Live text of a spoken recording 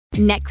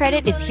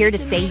NetCredit is here to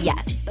say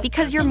yes,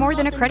 because you're more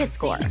than a credit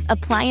score.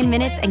 Apply in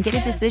minutes and get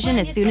a decision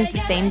as soon as the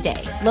same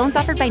day. Loans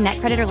offered by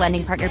NetCredit or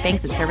lending partner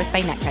banks and serviced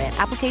by NetCredit.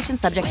 Application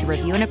subject to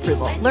review and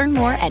approval. Learn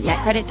more at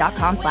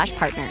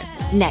netcredit.com/partners.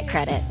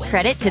 NetCredit.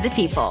 Credit to the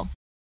people.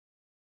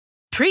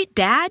 Treat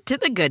Dad to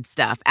the good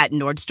stuff at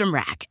Nordstrom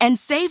Rack and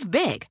save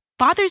big.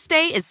 Father's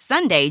Day is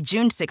Sunday,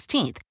 June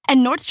 16th,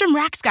 and Nordstrom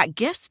Rack's got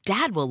gifts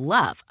Dad will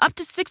love, up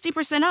to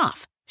 60%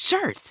 off.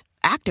 Shirts,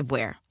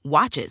 activewear,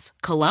 watches,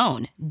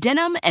 cologne,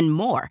 denim, and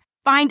more.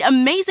 Find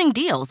amazing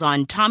deals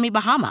on Tommy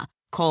Bahama,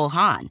 Cole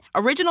Haan,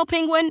 Original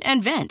Penguin,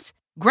 and Vince.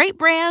 Great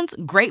brands,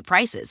 great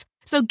prices.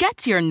 So get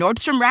to your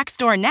Nordstrom Rack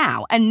store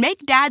now and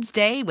make Dad's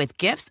Day with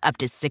gifts up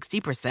to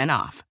 60%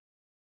 off.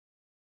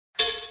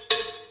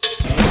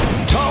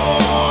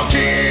 Talk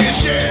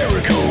is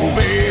Jericho,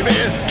 baby.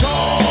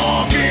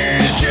 Talk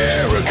is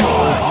Jericho.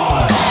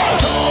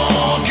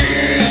 Talk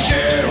is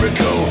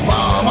Jericho,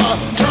 mama.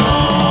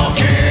 Talk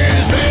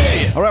is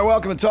me. All right,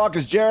 welcome to Talk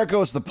is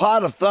Jericho. It's the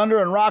pot of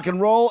thunder and rock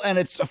and roll, and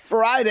it's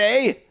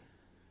Friday.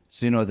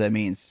 So you know what that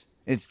means.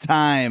 It's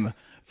time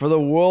for the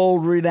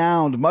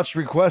world-renowned,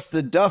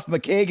 much-requested Duff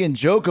McKagan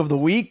joke of the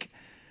week.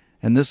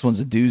 And this one's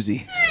a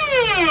doozy.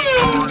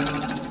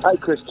 Hi,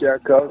 Chris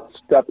Jericho.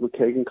 It's Duff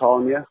McKagan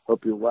calling you.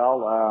 Hope you're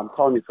well. I'm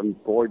calling you from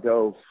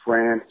Bordeaux,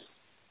 France,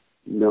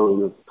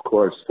 known, of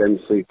course,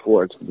 famously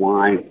for its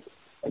wine.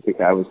 I think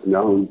I was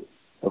known,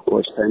 of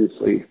course,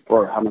 famously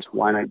for how much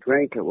wine I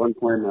drank at one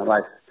point in my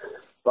life.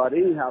 But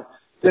anyhow,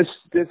 this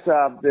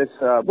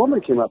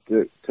woman came up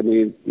to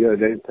me the other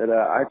day and said,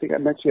 I think I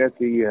met you at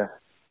the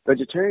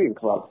Vegetarian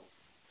Club.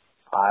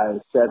 I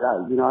said,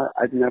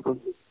 I've never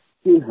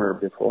seen her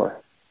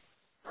before.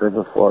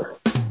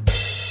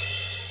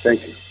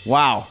 Thank you.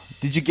 Wow.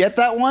 Did you get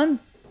that one?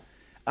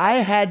 I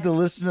had to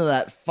listen to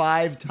that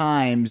 5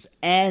 times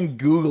and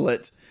Google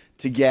it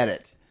to get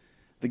it.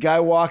 The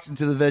guy walks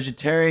into the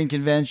vegetarian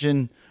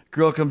convention.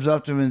 Girl comes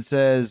up to him and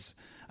says,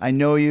 I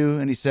know you.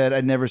 And he said,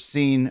 I'd never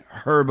seen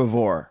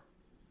herbivore.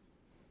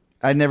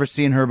 I'd never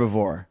seen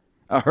herbivore.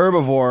 A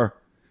herbivore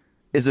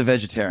is a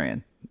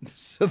vegetarian.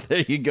 So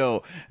there you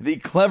go. The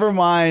clever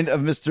mind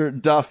of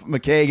Mr. Duff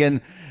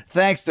McKagan.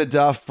 Thanks to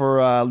Duff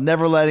for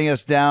never letting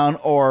us down,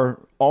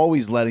 or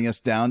always letting us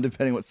down,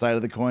 depending what side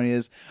of the coin he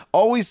is.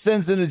 Always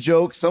sends in a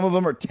joke. Some of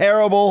them are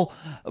terrible,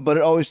 but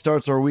it always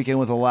starts our weekend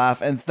with a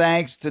laugh. And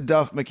thanks to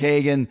Duff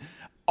McKagan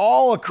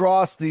all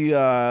across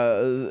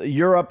the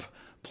Europe,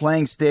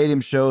 playing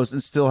stadium shows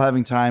and still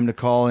having time to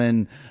call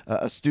in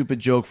a stupid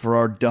joke for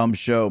our dumb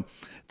show.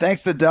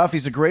 Thanks to Duff.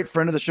 He's a great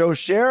friend of the show.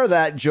 Share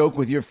that joke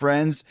with your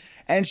friends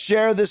and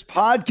share this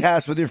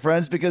podcast with your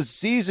friends, because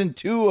season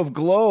 2 of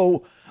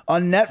Glow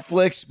on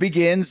Netflix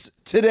begins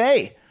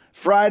today.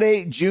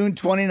 Friday, June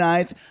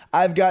 29th.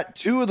 I've got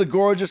 2 of the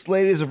gorgeous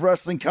ladies of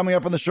wrestling coming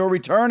up on the show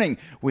returning.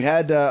 We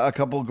had a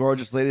couple of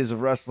gorgeous ladies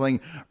of wrestling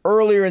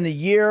earlier in the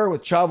year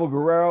with Chavo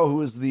Guerrero,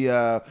 who is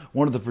the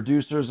one of the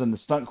producers and the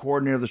stunt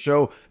coordinator of the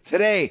show.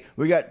 Today,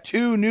 we got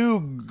 2 new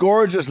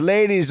gorgeous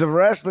ladies of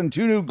wrestling,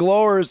 2 new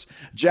glowers.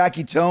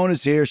 Jackie Tone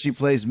is here. She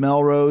plays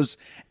Melrose.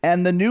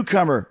 And the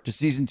newcomer to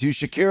season 2,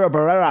 Shakira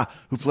Barrera,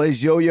 who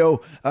plays Yo-Yo,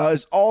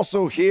 is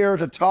also here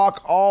to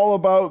talk all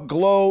about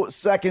Glow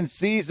second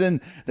season.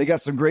 They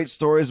got some great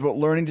stories about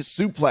learning to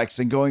suplex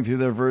and going through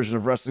their version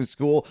of wrestling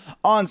school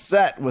on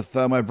set with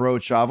my bro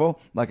Chavo.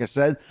 Like I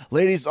said,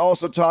 ladies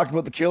also talk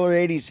about the killer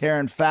 80s hair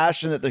and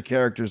fashion that their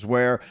characters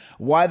wear,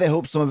 why they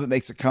hope some of it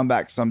makes a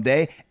comeback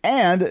someday.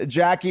 And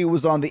Jackie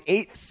was on the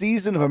 8th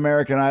season of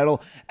American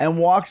Idol and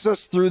walks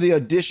us through the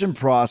audition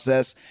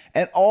process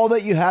and all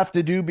that you have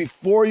to do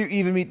before you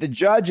even meet the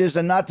judges.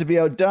 And not to be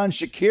outdone,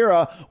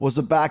 Shakira was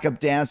a backup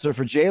dancer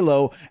for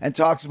J-Lo and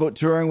talks about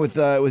touring with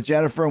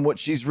Jennifer and what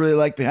she's really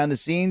like behind the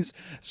scenes.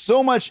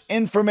 So much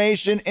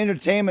information,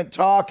 entertainment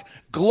talk.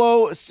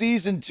 Glow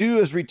season 2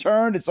 has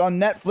returned. It's on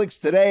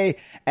Netflix today,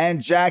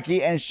 and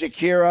Jackie and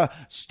Shakira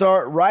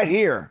start right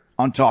here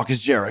on Talk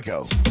is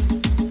Jericho.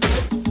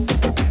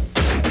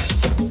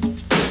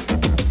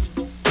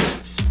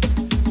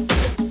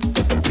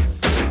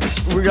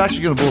 We're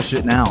actually going to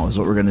bullshit now is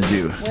what we're going to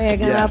do. We're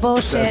going to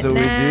bullshit now. That's what we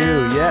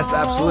do. Yes,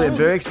 absolutely. I'm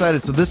very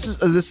excited. So this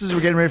is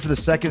we're getting ready for the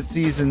second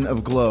season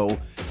of Glow,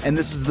 and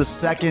this is the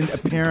second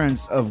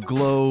appearance of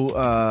Glow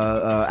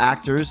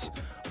actors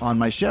on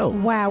my show.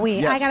 Wow,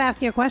 Yes. I got to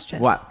ask you a question.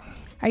 What?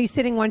 Are you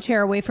sitting one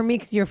chair away from me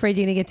because you're afraid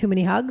you're going to get too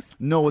many hugs?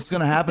 No, what's going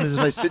to happen is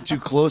if I sit too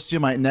close to you,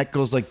 my neck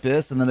goes like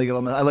this, and then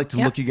I like to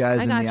look you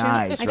guys in the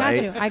eyes,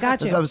 right? I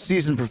got you. I'm a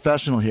seasoned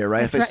professional here,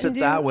 right? If I sit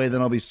that way,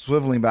 then I'll be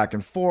swiveling back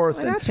and forth.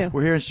 I got you.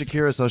 We're here in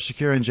Shakira, so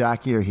Shakira and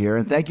Jackie are here,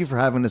 and thank you for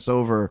having us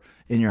over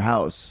in your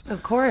house.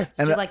 Of course.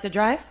 Did you like the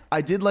drive?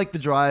 I did like the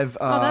drive.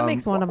 That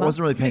makes one of us. I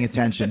wasn't really paying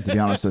attention, to be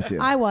honest with you.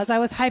 I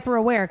was hyper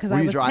aware because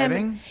I was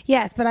driving?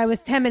 Yes, but I was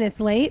 10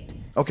 minutes late.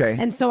 Okay.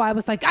 And so I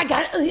was like, I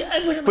got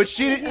it. But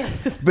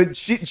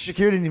Shakira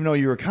didn't even know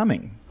you were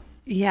coming.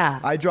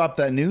 Yeah. I dropped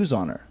that news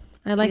on her.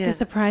 I like to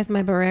surprise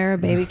my Barrera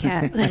baby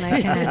cat when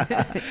I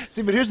can.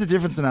 See, but here's the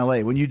difference in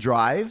LA. When you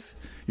drive,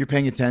 you're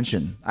paying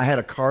attention. I had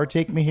a car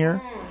take me here,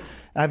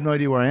 I have no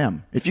idea where I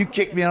am. If you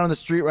kicked me out on the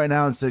street right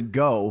now and said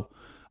go,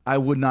 I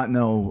would not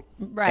know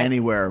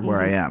anywhere where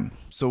I am.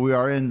 So we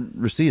are in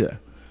Reseda,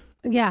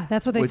 Yeah,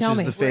 that's what they which tell is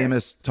me. the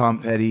famous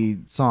Tom Petty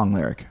song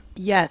lyric.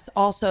 Yes.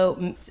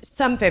 Also,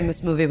 some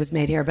famous movie was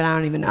made here, but I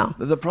don't even know.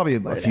 There are probably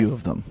a few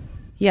of them.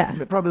 Yeah.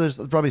 There's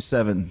probably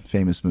 7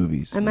 famous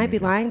movies. I might be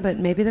lying, but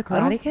maybe the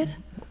Karate Kid?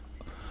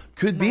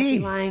 Could might be.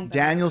 be lying, but-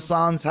 Daniel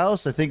San's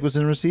house, I think, was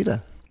in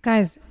Reseda.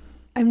 Guys,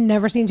 I've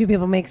never seen two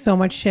people make so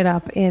much shit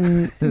up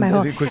in my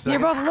whole. Quick second. You're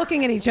both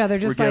looking at each other,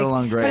 just We're like. getting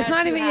along great. But it's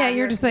not Yes, even. you Yeah, have.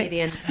 you're just like.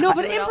 Comedian. No,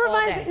 but Do it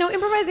all day.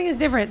 improvising is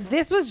different.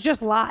 This was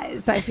just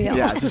lies. I feel.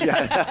 Yeah,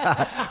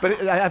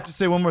 but I have to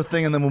say one more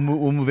thing, and then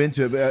we'll move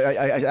into it. But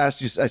I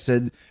asked you. I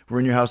said, "We're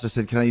in your house." I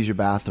said, "Can I use your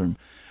bathroom?"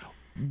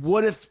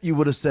 What if you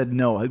would have said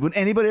no? Would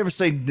anybody ever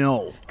say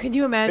no? Could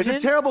you imagine?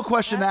 It's a terrible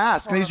question to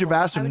ask. Can I use your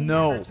bathroom? I would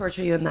No. never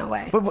torture you in that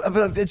way.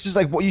 But it's just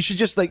like you should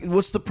just like.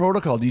 What's the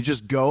protocol? Do you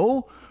just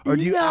go or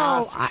do you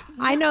ask?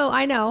 I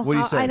know. What do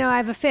you say? I know. I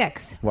have a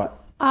fix. What?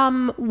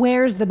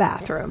 Where's the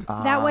bathroom?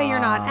 That way you're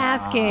not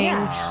asking.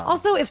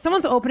 Also, if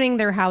someone's opening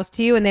their house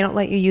to you and they don't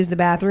let you use the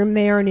bathroom,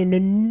 they are an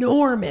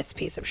enormous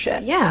piece of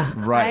shit. Yeah.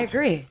 Right. I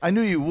agree. I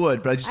knew you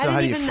would, but I just know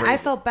how do you phrase I it.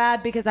 felt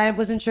bad because I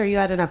wasn't sure you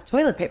had enough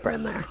toilet paper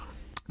in there.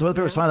 The toilet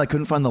paper was fine. I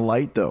couldn't find the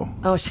light though.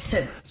 Oh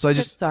shit! So I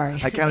just,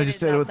 sorry. I kind of It just is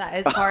said it with. outside.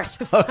 It's hard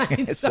to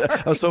find. So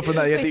Sorry. I was hoping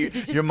that Wait, did you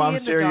just your pee mom's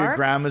in the here, your dark?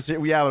 grandma's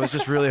here. Yeah, I was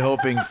just really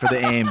hoping for the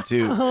aim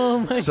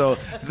too. So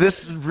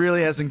this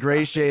really has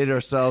ingratiated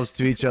ourselves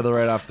to each other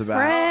right off the bat.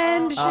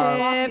 Friendship. I'll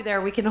walk you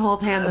there. We can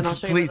hold hands and I'll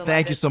show you. Please, where the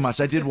thank light you is. so much.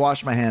 I did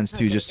wash my hands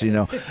too, just so you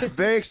know.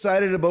 Very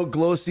excited about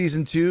Glow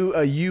season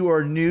 2. You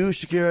are new,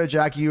 Shakira,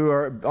 Jackie. You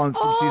are on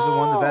from season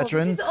 1, the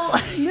veteran.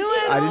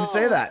 I didn't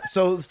say that.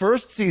 So the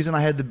first season,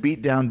 I had the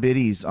Beat Down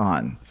Biddies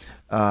on.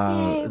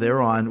 They were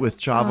on with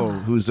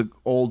Chavo, who's an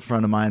old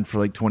friend of mine for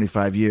like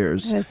 25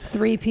 years. There's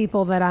 3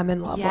 people that I'm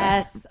in love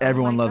Yes.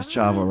 Everyone loves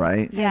Chavo,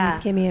 right? Yeah.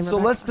 with. Kimmy and So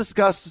Rebecca. let's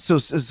discuss. So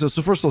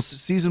first of all,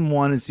 season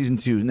 1 and season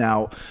 2.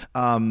 Now,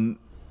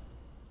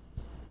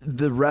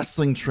 the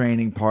wrestling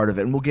training part of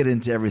it, and we'll get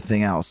into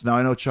everything else. Now,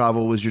 I know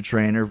Chavo was your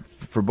trainer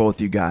for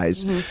both you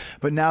guys,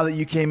 but now that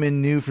you came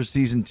in new for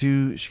season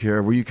 2,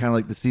 Shakira, were you kind of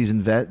like the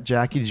seasoned vet,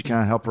 Jackie? Did you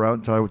kind of help her out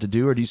and tell her what to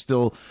do, or do you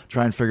still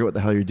try and figure out what the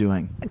hell you're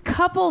doing? A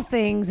couple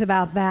things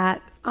about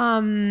that.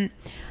 Something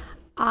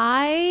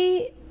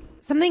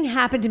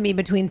happened to me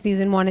between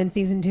season 1 and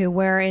season 2,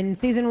 where in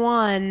season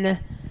 1,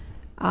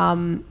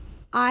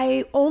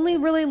 I only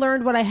really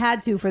learned what I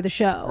had to for the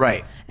show.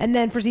 Right. And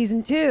then for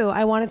season 2,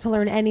 I wanted to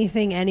learn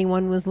anything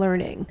anyone was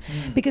learning.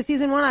 Because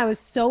season 1, I was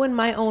so in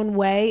my own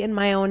way, in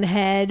my own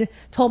head,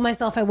 told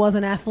myself I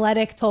wasn't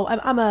athletic,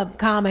 I'm a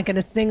comic and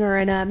a singer,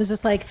 and I was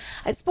just like,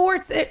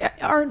 sports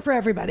aren't for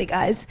everybody,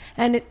 guys.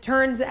 And it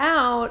turns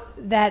out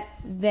that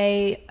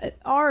they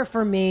are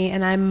for me,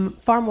 and I'm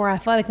far more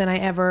athletic than I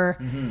ever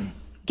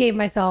gave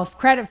myself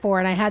credit for,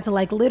 and I had to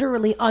like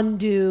literally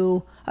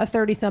undo a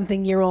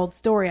 30-something-year-old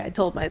story I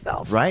told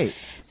myself. Right.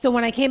 So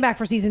when I came back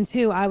for season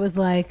 2, I was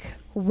like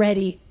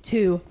ready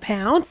to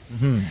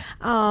pounce.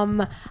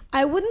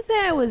 I wouldn't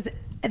say I was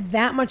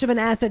that much of an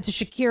asset to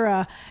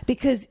Shakira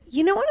because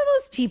one of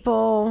those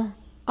people.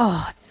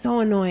 Oh, it's so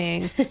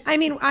annoying. I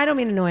mean, I don't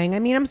mean annoying. I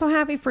mean, I'm so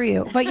happy for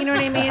you, but you know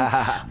what I mean?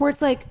 Where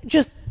it's like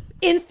just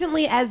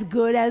instantly as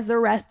good as the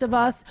rest of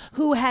us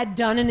who had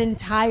done an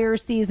entire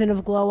season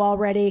of Glow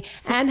already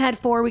and had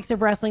 4 weeks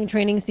of wrestling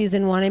training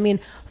season 1. I mean,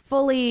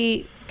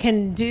 fully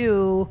can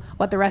do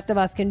what the rest of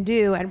us can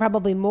do and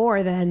probably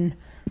more than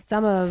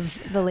some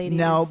of the ladies.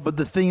 Now, but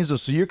the thing is, though,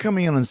 so you're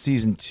coming in on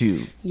season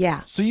 2.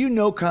 Yeah. So you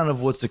know kind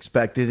of what's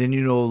expected, and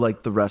you know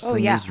like the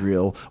wrestling yeah. is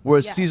real.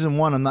 Whereas season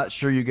 1, I'm not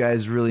sure you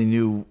guys really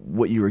knew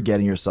what you were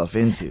getting yourself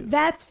into.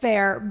 That's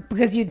fair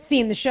because you'd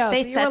seen the show.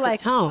 They so you set were the like,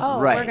 tone.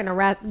 Oh, Right.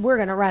 we're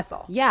gonna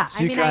wrestle. Yeah,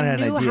 So you I kinda had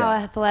an knew idea. how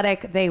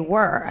athletic they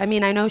were. I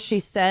mean, I know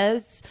she's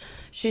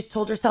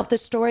told herself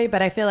this story,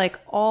 but I feel like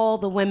all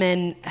the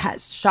women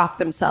has shocked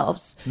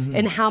themselves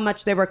in how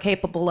much they were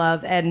capable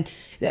of. And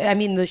I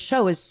mean, the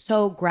show is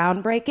so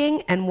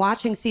groundbreaking. And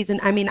watching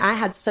I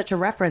had such a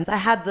reference. I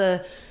had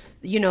the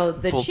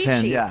Full cheat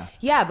 10, sheet.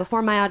 yeah.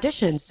 Before my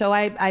audition. So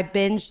I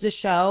binged the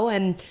show,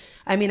 and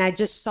I mean, I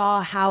just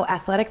saw how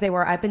athletic they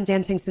were. I've been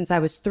dancing since I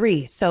was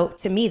 3. So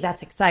to me,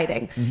 that's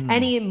exciting.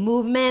 Any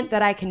movement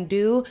that I can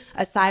do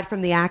aside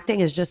from the acting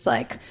is just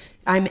like,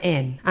 I'm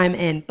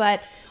in.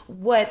 But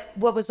what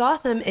was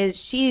awesome is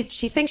she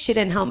thinks she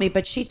didn't help me,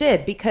 but she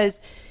did,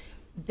 because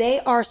they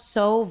are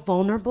so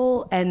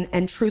vulnerable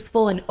and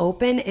truthful and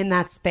open in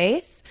that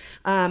space.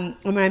 And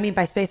when I mean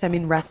by space, I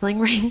mean wrestling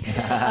ring.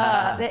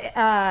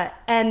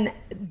 And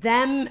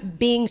them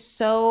being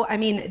so, I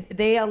mean,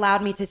 they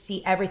allowed me to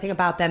see everything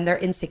about them, their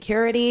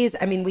insecurities.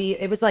 I mean,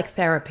 it was like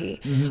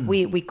therapy.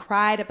 We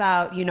cried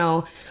about,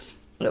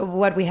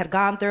 what we had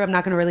gone through. I'm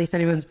not going to release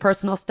anyone's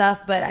personal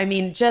stuff, but I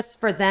mean, just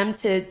for them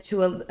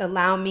to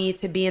allow me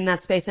to be in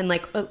that space and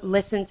like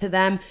listen to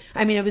them.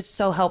 I mean, it was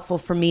so helpful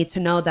for me to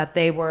know that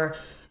they were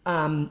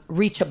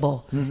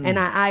reachable, and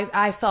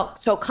I felt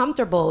so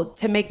comfortable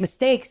to make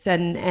mistakes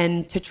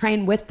and to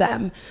train with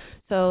them.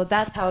 So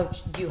that's how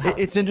you help.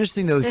 It's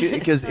interesting though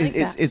because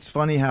it's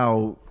funny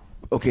how.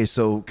 Okay,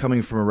 so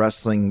coming from a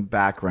wrestling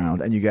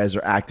background, and you guys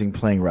are acting,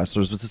 playing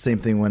wrestlers. It's the same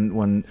thing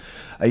when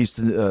I used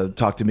to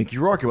talk to Mickey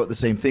Rourke about the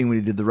same thing when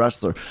he did The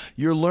Wrestler.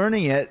 You're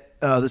learning it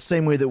the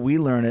same way that we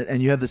learn it,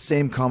 and you have the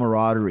same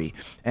camaraderie.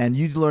 And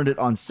you learned it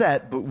on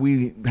set, but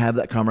we have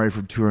that camaraderie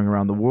from touring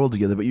around the world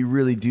together. But you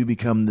really do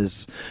become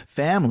this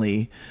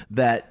family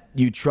that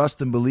you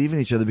trust and believe in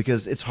each other,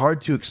 because it's hard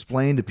to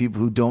explain to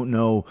people who don't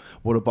know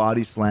what a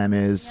body slam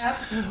is,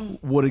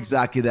 what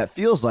exactly that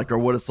feels like, or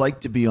what it's like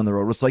to be on the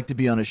road, what it's like to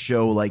be on a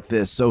show like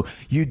this. So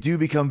you do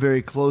become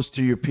very close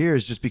to your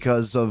peers just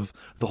because of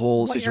the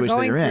whole situation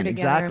that you're in.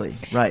 Exactly.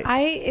 Right.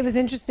 It was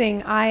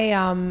interesting.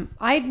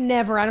 I'd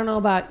never, I don't know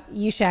about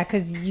you, Shaq,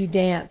 because you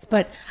dance,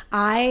 but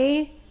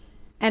I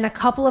and a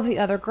couple of the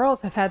other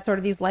girls have had sort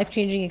of these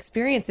life-changing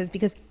experiences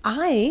because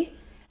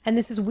and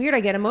this is weird,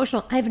 I get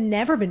emotional, I've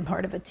never been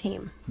part of a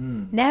team.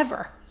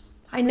 Never.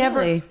 I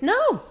never. Really?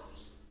 No.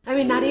 I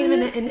mean, not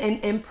even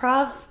an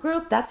improv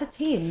group. That's a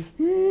team.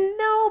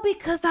 No,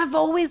 because I've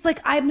always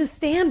I'm a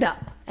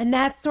stand-up, and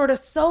that's sort of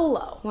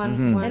solo.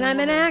 And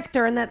I'm an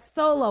actor, and that's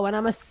solo. And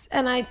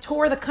and I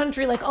tour the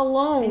country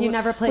alone. And you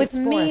never played with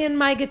sports. me and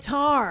my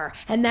guitar,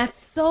 and that's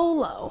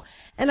solo.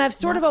 And I've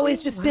sort of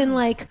always just been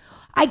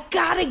I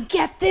gotta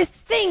get this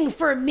thing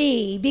for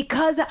me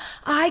because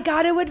I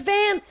gotta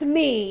advance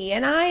me,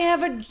 and I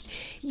have and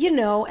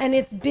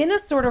it's been a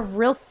sort of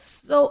real.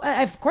 So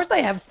of course I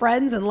have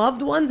friends and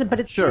loved ones, but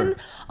it's been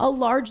a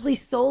largely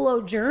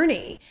solo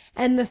journey.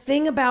 And the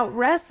thing about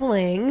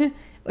wrestling,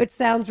 which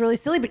sounds really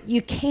silly, but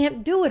you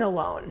can't do it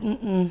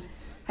alone.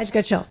 I just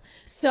got chills.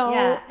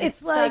 So it's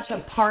such a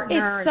partner.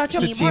 It's such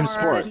a team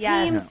sport. It's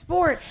a team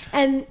sport,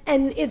 and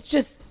it's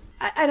just.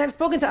 And I've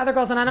spoken to other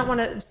girls, and I don't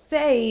want to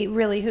say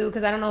really who,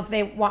 because I don't know if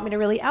they want me to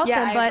really out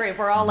them. I but agree.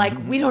 We're all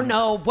we don't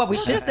know what we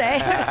should say.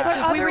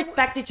 We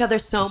respect each other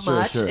so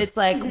much. Sure. It's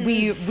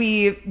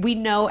we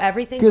know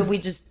everything, but we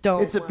just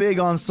don't. It's a big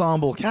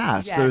ensemble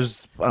cast. Yes.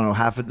 There's, I don't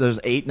know,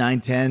 there's 8,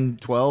 9, 10,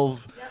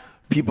 12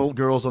 people,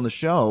 girls on the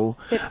show.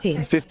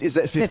 15. 50, is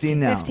that 15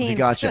 now? 15. Okay,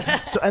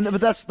 gotcha. So,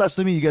 but that's what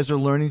I mean. You guys are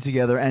learning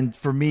together, and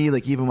for me,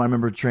 even when I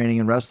remember training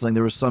in wrestling,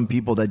 there were some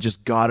people that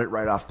just got it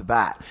right off the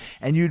bat,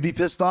 and you'd be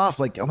pissed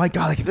off, oh my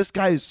god, this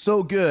guy is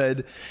so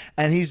good,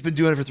 and he's been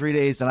doing it for 3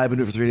 days, and I've been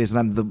doing it for 3 days, and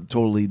I'm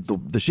totally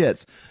the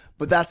shits.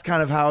 But that's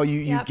kind of how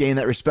you gain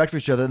that respect for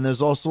each other. And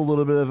there's also a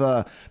little bit of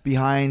a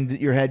behind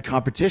your head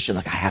competition.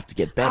 I have to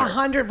get better.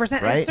 100%.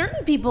 Right? And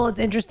certain people, it's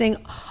interesting,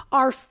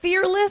 are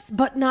fearless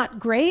but not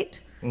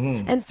great.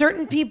 And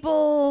certain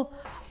people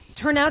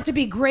turn out to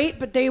be great,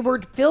 but they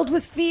were filled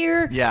with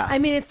fear. Yeah. I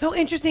mean, it's so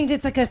interesting.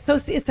 It's like a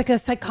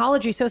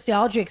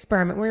sociology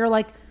experiment where you're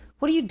like,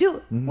 what do you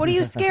do? What are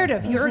you scared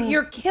of?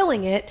 You're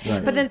killing it.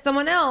 Right. But then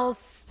someone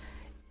else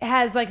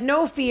has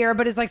no fear,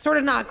 but is sort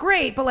of not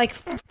great, but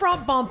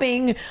front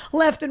bumping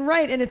left and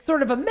right, and it's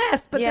sort of a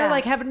mess. But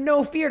they're have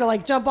no fear to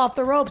jump off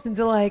the ropes and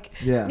to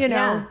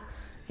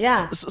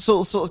Yeah.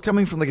 So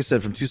coming from, like I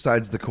said, from two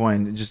sides of the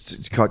coin,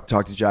 just to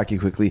talk to Jackie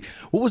quickly,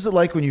 what was it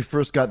like when you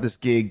first got this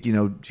gig,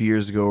 2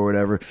 years ago or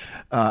whatever?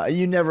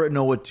 You never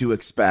know what to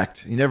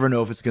expect. You never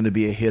know if it's going to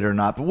be a hit or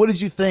not. But what did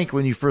you think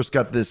when you first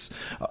got this,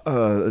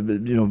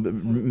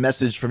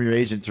 message from your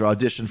agent to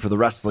audition for the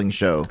wrestling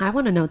show? I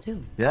want to know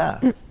too. Yeah.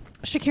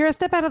 Shakira,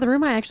 step out of the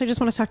room. I actually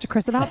just want to talk to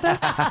Chris about this.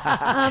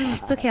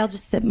 It's okay. I'll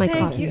just sip my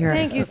coffee here.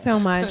 Thank you so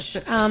much.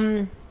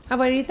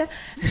 Abuelita?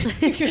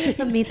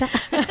 Amita.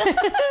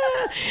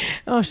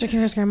 Oh,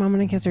 Shakira's grandma, I'm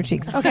going to kiss her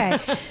cheeks. Okay.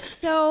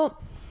 So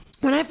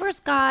when I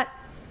first got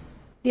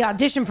the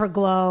audition for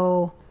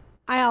Glow,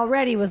 I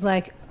already was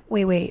like,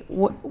 wait,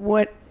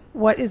 what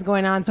is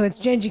going on? So it's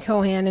Genji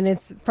Cohan, and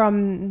it's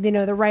from,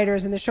 the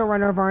writers and the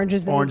showrunner of Orange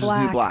is the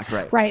New Black.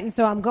 Right. Right. And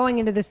so I'm going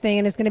into this thing,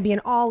 and it's going to be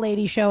an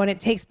all-lady show, and it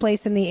takes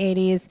place in the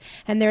 80s,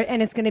 and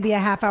it's going to be a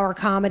half-hour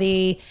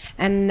comedy,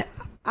 and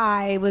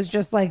I was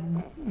just like,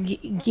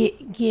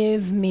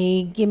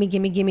 gimme.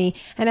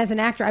 And as an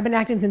actor, I've been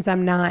acting since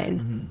I'm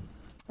 9.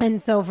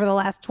 And so for the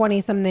last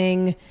 20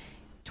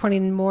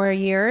 more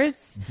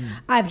years,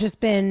 I've just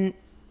been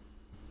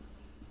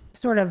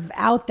sort of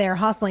out there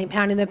hustling,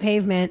 pounding the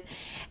pavement.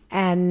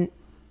 And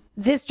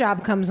this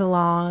job comes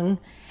along,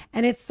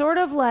 and it's sort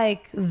of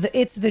like,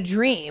 it's the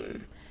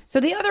dream. So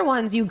the other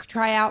ones you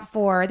try out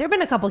for, there have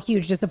been a couple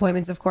huge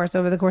disappointments, of course,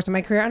 over the course of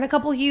my career, and a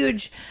couple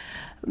huge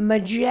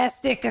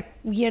majestic,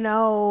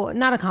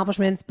 not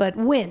accomplishments, but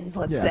wins,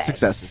 let's say.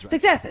 Successes. Right.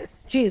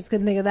 Successes. Jeez,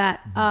 couldn't think of that.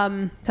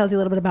 Tells you a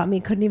little bit about me.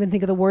 Couldn't even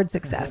think of the word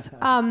success.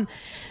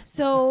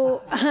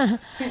 So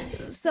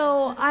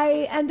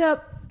I end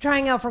up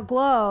trying out for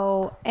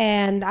Glow,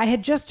 and I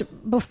had just,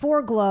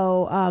 before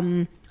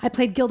Glow, I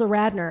played Gilda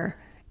Radner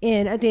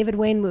in a David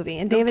Wayne movie,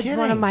 and David's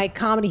one of my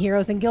comedy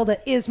heroes, and Gilda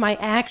is my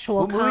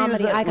actual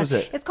comedy icon.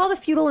 It's called A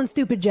Futile and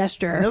Stupid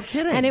Gesture. No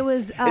kidding. And it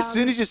was as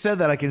soon as you said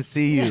that, I can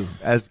see you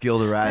as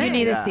Gilda Radner. You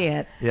need to see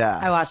it. Yeah,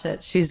 I watched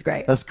it. She's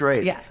great. That's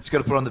great. Yeah, she's got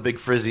to put on the big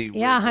frizzy.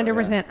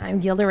 100%. I'm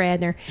Gilda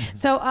Radner.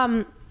 So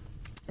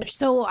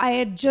I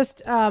had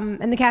just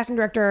and the casting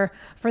director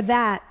for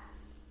that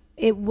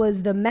it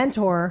was the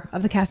mentor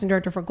of the casting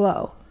director for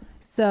Glow.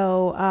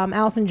 So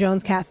Allison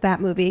Jones cast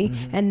that movie,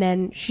 and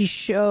then she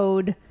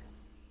showed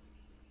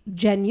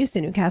Jen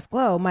Houston, who cast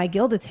Glow, my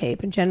Gilda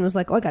tape, and Jen was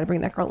like, "Oh, I got to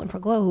bring that girl in for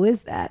Glow. Who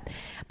is that?"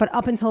 But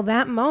up until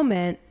that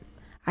moment,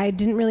 I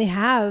didn't really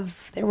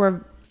have. There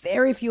were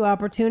very few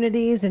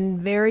opportunities and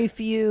very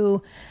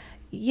few.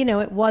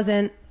 It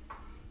wasn't.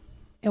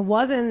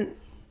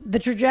 The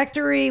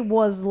trajectory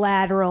was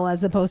lateral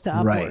as opposed to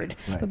upward.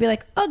 Right. It would be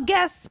like a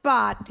guest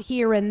spot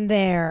here and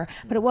there,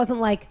 but it wasn't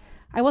like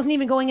I wasn't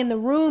even going in the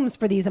rooms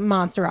for these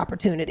monster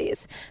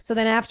opportunities. So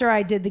then after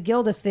I did the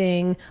Gilda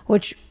thing,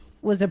 which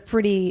was a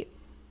pretty,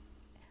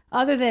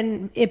 other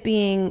than it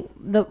being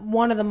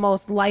one of the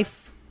most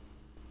life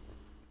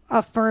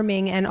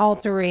affirming and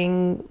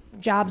altering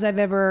jobs I've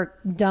ever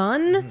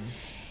done,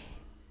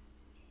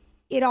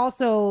 it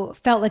also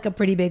felt like a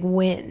pretty big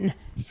win.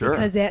 Sure.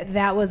 Because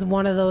that was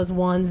one of those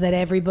ones that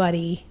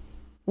everybody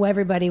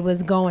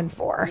was going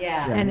for.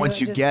 Yeah. And once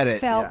you just get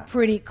it, felt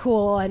pretty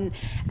cool. And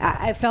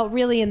I felt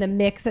really in the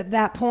mix at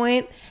that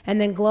point. And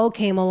then Glow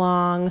came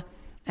along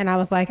and I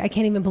was like, I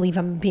can't even believe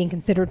I'm being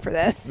considered for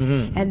this.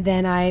 And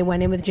then I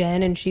went in with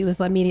Jen and she was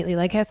immediately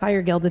like, I saw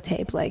your Gilda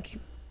tape. Like,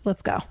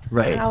 let's go.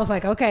 Right. And I was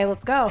like, okay,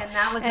 let's go. And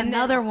that was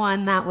another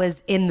one that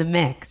was in the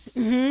mix.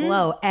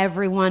 Glow.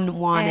 Everyone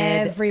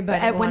wanted.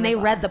 Everybody when they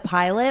wanted read the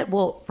pilot,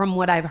 well, from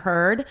what I've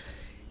heard,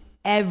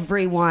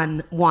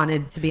 everyone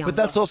wanted to be on. But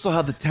that's also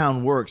how the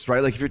town works,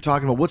 right? Like if you're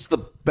talking about what's the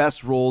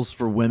best roles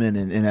for women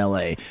in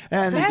LA,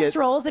 and Best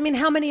roles. I mean,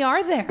 how many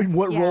are there?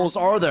 what roles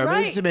are there?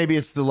 Right. Maybe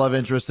it's the love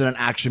interest in an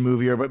action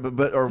movie, or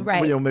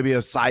Right. Maybe a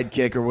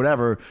sidekick or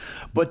whatever.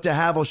 But to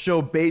have a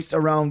show based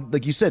around,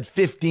 like you said,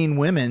 15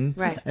 women,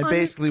 Right. and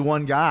basically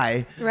one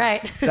guy,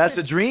 Right. That's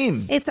a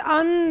dream. It's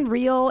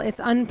unreal.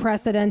 It's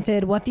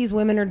unprecedented what these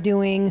women are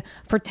doing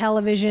for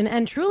television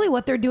and truly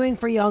what they're doing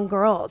for young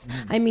girls.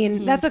 I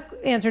mean, that's an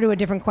answer to a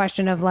different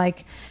question of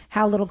like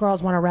how little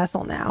girls want to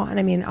wrestle now.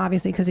 And I mean,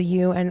 obviously because of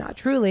you and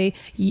truly,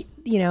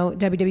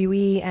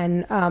 WWE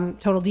and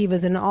Total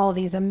Divas and all of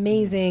these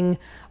amazing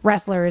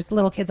wrestlers,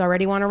 little kids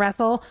already want to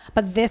wrestle.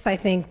 But this, I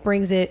think,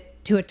 brings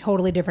it to a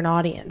totally different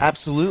audience.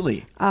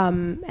 Absolutely.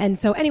 And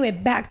so anyway,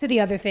 back to the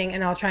other thing,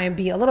 and I'll try and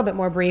be a little bit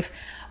more brief.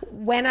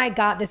 When I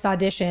got this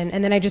audition,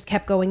 and then I just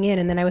kept going in,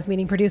 and then I was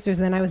meeting producers,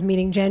 and then I was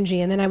meeting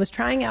Genji, and then I was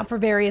trying out for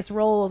various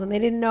roles, and they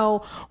didn't know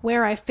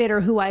where I fit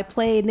or who I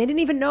played, and they didn't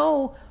even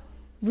know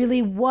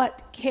really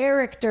what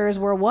characters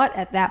were what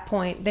at that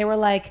point. They were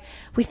like,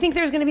 we think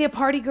there's going to be a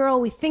party girl.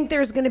 We think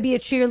there's going to be a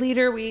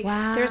cheerleader.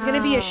 There's going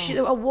to be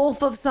a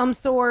wolf of some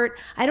sort.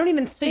 I don't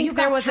even think you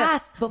there got was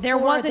cast there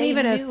before wasn't they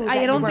even knew that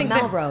I you don't were think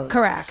Melrose.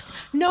 Correct.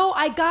 No,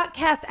 I got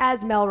cast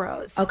as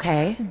Melrose.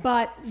 Okay.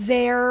 But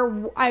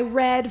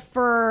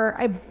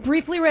I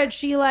briefly read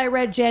Sheila, I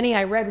read Jenny,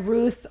 I read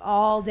Ruth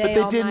all day. But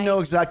they all didn't night. know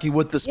exactly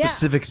what the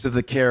specifics of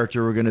the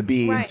character were going to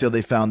be Right. until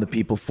they found the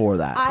people for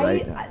that,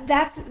 right?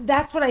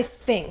 That's what I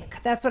think.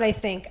 That's what I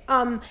think.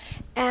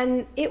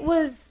 And it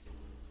was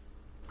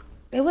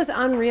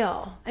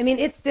unreal. I mean,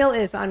 it still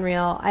is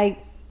unreal. I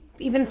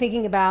even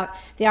thinking about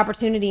the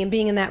opportunity and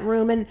being in that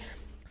room, and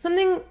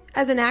something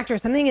as an actor,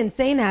 something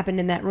insane happened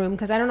in that room,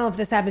 because I don't know if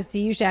this happens to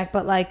you, Shaq,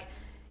 but like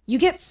you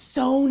get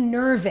so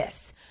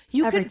nervous.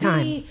 You Every could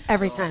time. be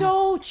Every time.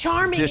 so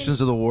charming. Auditions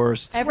are the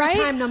worst. Every Right?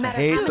 time, no matter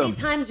Hate how many them.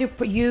 times you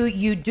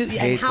do,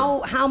 and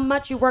how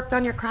much you worked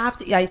on your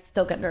craft, I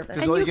still get nervous.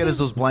 Because all you get is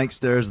those blank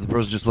stares. The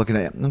person's just looking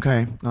at you.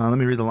 Okay, let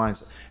me read the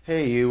lines.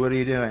 Hey, you, what are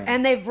you doing?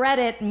 And they've read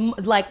it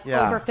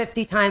Yeah. over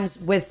 50 times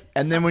with.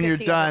 And then when you're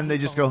 50 other done, they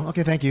just people. go,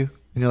 okay, thank you.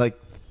 And you're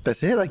like,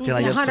 that's it? Like, can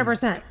I get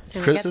 100%. Can we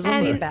get criticism? some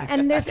and, feedback?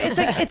 and there's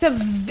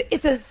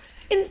it's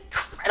a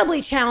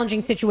incredibly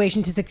challenging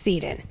situation to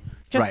succeed in.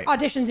 Just Right.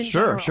 auditions in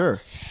Sure, general.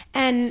 sure.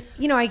 And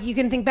you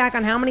can think back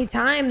on how many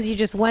times you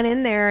just went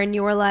in there and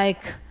you were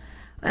like,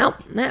 well,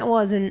 that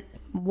wasn't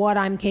what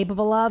I'm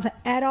capable of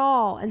at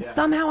all. And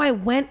somehow I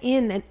went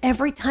in, and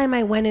every time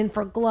I went in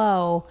for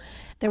Glow,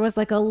 there was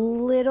like a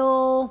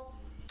little,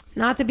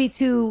 not to be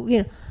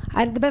too,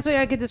 the best way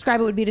I could describe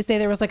it would be to say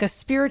there was like a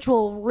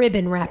spiritual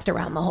ribbon wrapped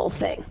around the whole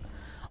thing,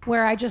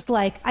 where I just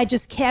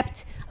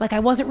kept, like, I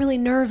wasn't really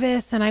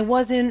nervous, and I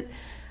wasn't,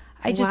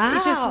 it just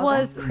Wow,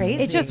 was that's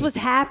crazy. It just was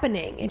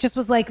happening. It just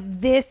was like,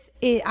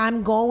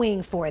 I'm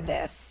going for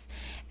this.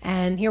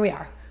 And here we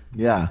are.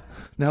 Yeah.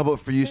 Now, how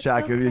about for you,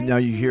 Shaq? so Now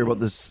you hear about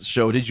this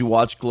show. Did you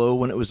watch Glow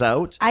when it was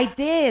out? I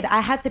did. I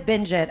had to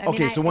binge it.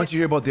 Okay, so once you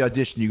hear about the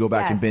audition, you go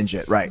back and Yes. binge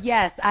it, right?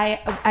 Yes,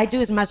 I do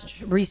as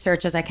much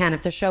research as I can.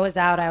 If the show is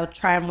out, I'll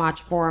try and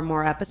watch 4 or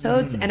more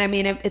episodes. And I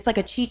mean, it's like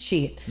a cheat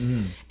sheet.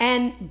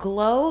 And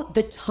Glow,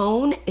 the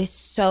tone is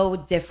so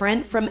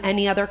different from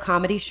any other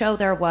comedy show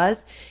there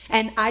was.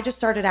 And I just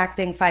started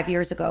acting 5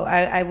 years ago.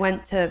 I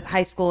went to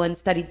high school and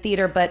studied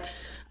theater, but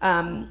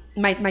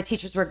My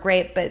teachers were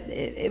great, but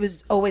it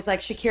was always like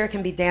Shakira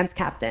can be dance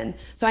captain.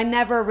 So I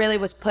never really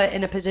was put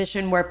in a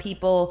position where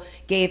people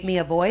gave me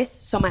a voice.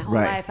 So my whole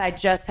life I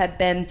just had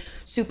been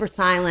super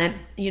silent,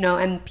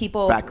 and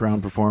people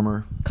Background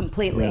performer.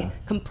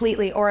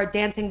 completely, or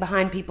dancing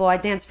behind people. I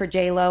danced for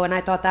J-Lo, and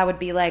I thought that would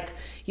be like,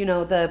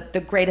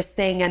 the greatest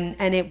thing,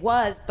 and it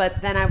was.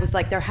 But then I was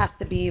like, there has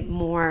to be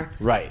more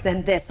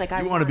than this. Like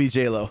I want to be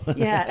J-Lo.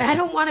 Yeah, I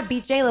don't want to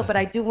be J-Lo, but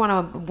I do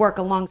want to work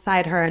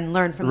alongside her and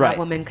learn from that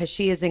woman, because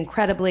she is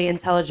incredibly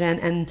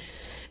intelligent and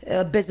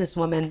a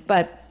businesswoman.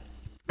 But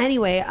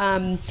anyway,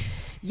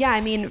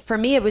 for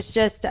me, it was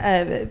just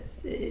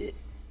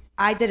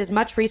I did as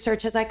much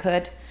research as I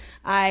could.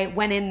 I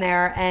went in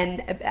there,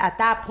 and at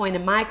that point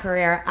in my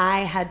career, I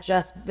had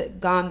just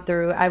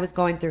I was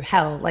going through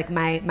hell. Like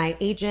my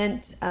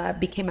agent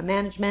became a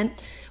management,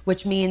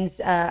 which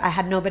means I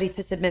had nobody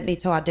to submit me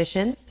to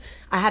auditions.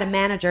 I had a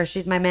manager.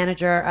 She's my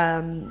manager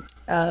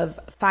of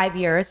 5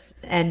 years,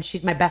 and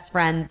she's my best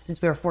friend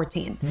since we were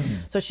 14.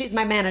 So she's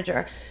my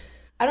manager.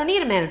 I don't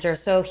need a manager.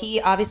 So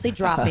he obviously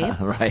dropped me.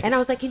 And I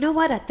was like, you know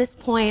what? At this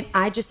point,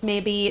 I just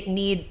maybe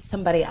need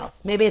somebody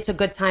else. Maybe it's a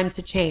good time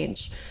to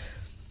change.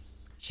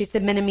 She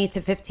submitted me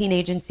to 15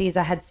 agencies.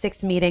 I had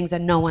 6 meetings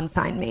and no one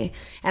signed me.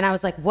 And I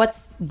was like,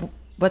 what's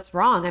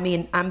wrong? I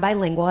mean, I'm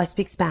bilingual. I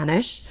speak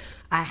Spanish.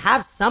 I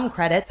have some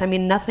credits. I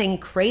mean, nothing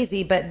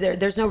crazy, but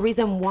there's no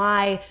reason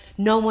why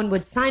no one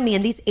would sign me.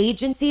 And these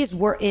agencies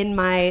were in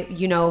my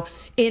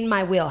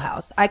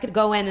wheelhouse. I could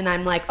go in and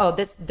I'm like, oh,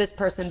 this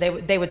person,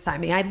 they would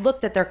sign me. I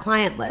looked at their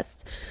client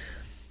list.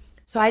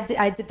 So I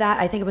did that.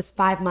 I think it was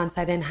 5 months.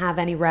 I didn't have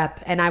any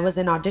rep, and I was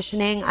in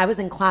auditioning. I was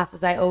in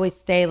classes. I always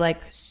stay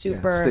like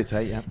super, stay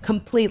tight, yeah.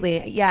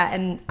 Completely, yeah.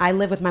 And I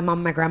live with my mom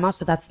and my grandma,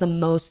 so that's the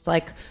most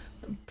like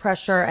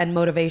pressure and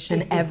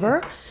motivation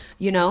ever,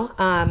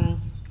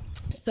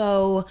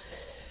 So,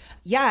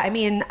 yeah. I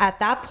mean, at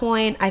that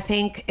point, I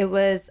think it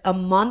was a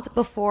month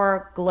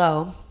before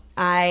Glow,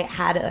 I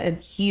had a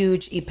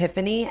huge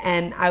epiphany,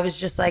 and I was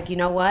just like, you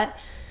know what?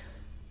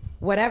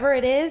 Whatever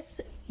it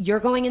is, you're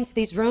going into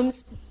these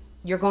rooms.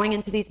 You're going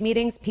into these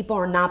meetings, people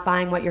are not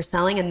buying what you're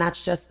selling, and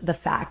that's just the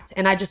fact.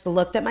 And I just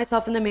looked at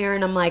myself in the mirror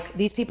and I'm like,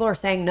 these people are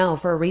saying no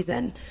for a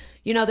reason.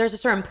 There's a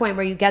certain point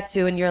where you get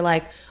to and you're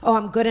like, oh,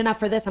 I'm good enough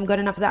for this, I'm good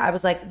enough for that. I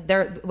was like,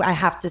 I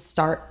have to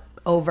start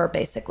over,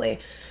 basically.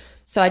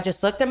 So I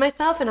just looked at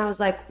myself and I was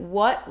like,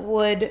 what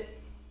would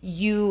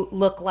you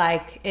look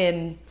like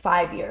in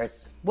 5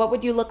 years? What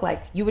would you look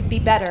like? You would be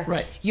better.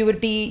 Right. You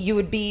would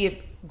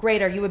be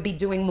greater. You would be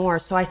doing more.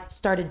 So I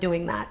started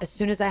doing that. As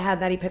soon as I had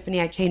that epiphany,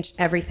 I changed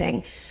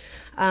everything.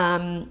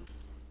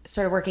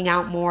 Started working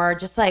out more.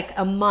 Just like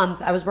a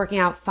month, I was working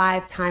out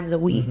 5 times a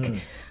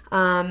week.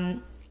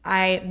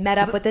 I met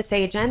up with this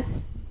agent.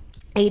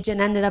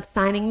 Agent ended up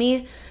signing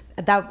me.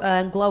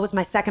 That Glow was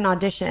my second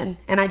audition,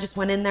 and I just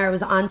went in there. It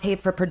was on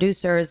tape for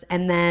producers,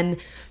 and then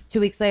 2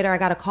 weeks later I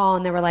got a call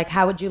and they were like,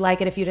 how would you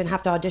like it if you didn't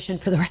have to audition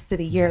for the rest of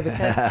the year,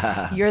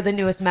 because you're the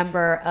newest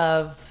member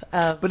of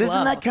But Glow.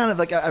 Isn't that kind of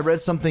like, I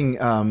read something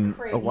a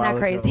while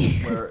ago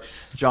where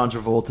John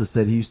Travolta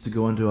said he used to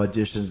go into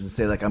auditions and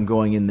say like, I'm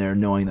going in there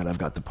knowing that I've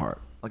got the part.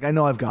 Like, I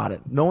know I've got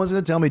it. No one's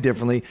going to tell me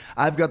differently.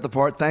 I've got the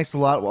part. Thanks a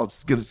lot. Well,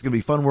 it's going to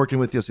be fun working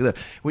with you. See that.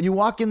 When you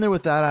walk in there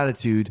with that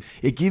attitude,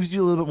 it gives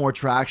you a little bit more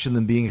traction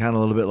than being kind of a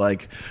little bit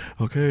like,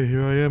 okay,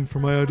 here I am for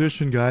my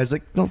audition, guys.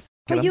 Like, no,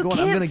 But I'm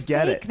going to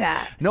get fake it.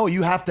 that. No,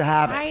 you have to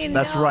have it. I know.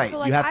 That's right. So,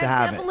 like, you have to have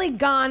I've definitely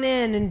gone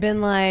in and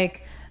been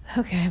like,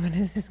 okay, but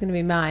this is going to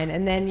be mine.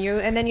 And then you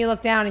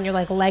look down and your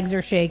like legs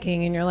are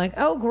shaking and you're like,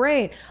 oh,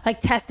 great.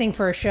 Like testing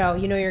for a show.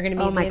 You're going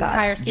to meet the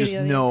entire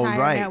studio, the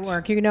entire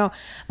network,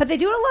 But they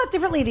do it a lot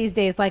differently these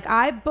days. Like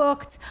I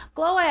booked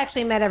Glow, I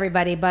actually met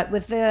everybody, but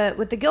with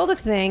the Gilda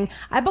thing,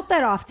 I booked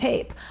that off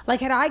tape.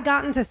 Like had I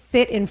gotten to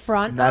sit in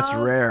front That's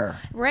rare.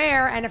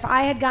 And if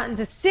I had gotten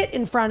to sit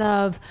in front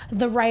of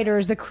the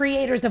writers, the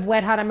creators of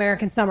Wet Hot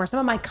American Summer,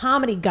 some of my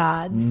comedy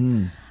gods,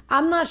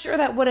 I'm not sure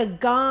that would have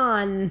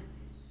gone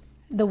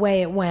the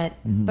way it went.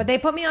 But they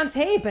put me on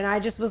tape and I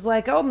just was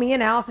like, oh, me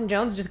and Allison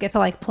Jones just get to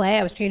like play.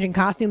 I was changing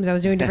costumes. I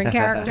was doing different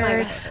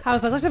characters. I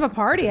was like, let's have a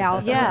party,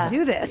 Allison. Let's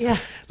do this. Yeah.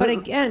 But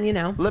again,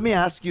 Let me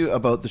ask you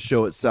about the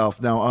show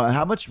itself. Now,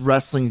 how much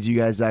wrestling do you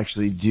guys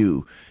actually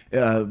do?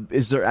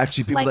 Is there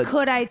actually people like,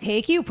 could I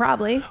take you?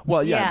 Probably.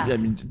 Well, yeah. I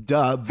mean,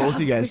 duh, both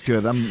of you guys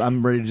could.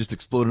 I'm ready to just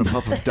explode in a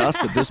puff of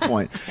dust at this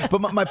point. But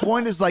my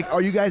point is, like,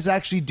 are you guys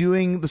actually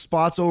doing the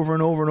spots over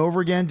and over and over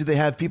again? Do they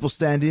have people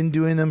stand in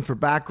doing them for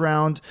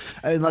background?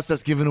 Unless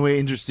that's giving away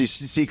industry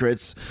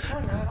secrets.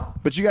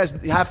 But you guys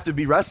have to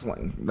be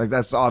wrestling. Like,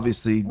 that's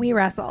obviously... We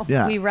wrestle.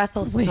 Yeah. We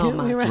wrestle so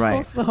much. We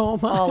wrestle so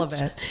much. All of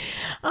it.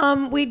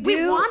 We do.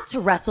 We want to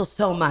wrestle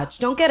so much.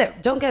 Don't get it.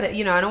 I don't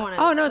want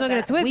to... Oh, no, don't get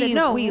it twisted.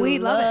 We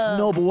love it.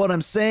 No, but what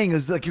I'm saying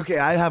is, like, okay,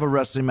 I have a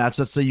wrestling match.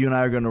 Let's say you and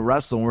I are going to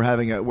wrestle, and we're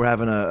having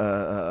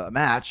a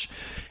match,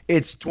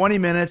 It's 20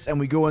 minutes, and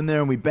we go in there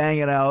and we bang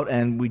it out,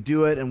 and we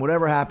do it, and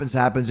whatever happens,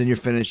 happens, and you're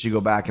finished. You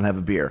go back and have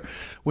a beer.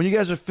 When you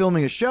guys are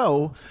filming a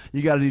show,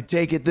 you got to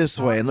take it this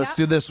way, and let's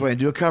do this way, and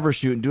do a cover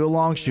shoot, and do a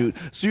long shoot.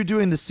 So you're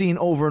doing the scene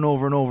over and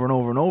over and over and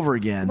over and over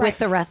again. With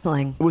the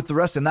wrestling. With the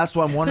rest, and that's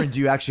why I'm wondering, do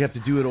you actually have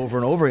to do it over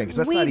and over again? Because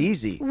that's not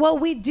easy. Well,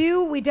 we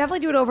do. We definitely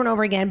do it over and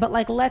over again. But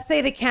like, let's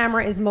say the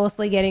camera is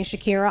mostly getting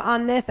Shakira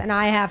on this, and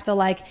I have to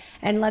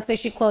and let's say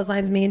she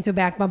clotheslines me into a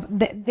back bump.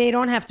 They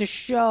don't have to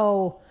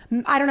show.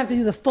 I don't have to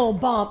do the full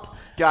bump.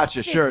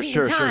 Gotcha. Sure.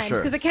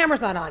 Because the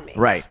camera's not on me.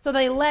 Right. So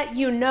they let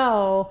you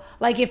know,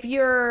 like if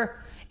they're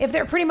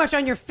pretty much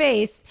on your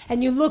face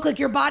and you look like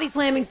you're body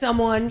slamming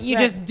someone, you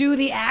just do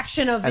the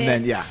action of and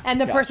it. Then,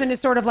 and the person is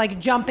sort of like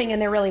jumping and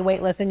they're really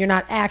weightless and you're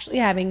not actually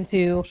having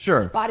to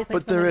body slam.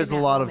 But there is a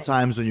lot of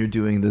times when you're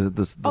doing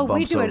the bumps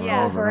we do it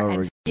over and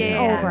over.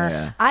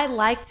 Yeah. I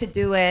like to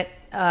do it.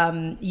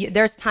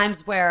 There's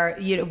times where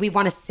we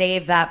want to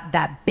save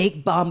that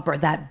big bump or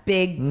that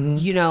big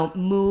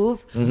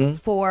move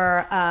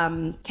for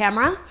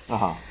camera.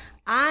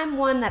 I'm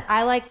one that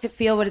I like to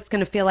feel what it's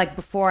going to feel like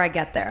before I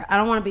get there. I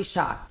don't want to be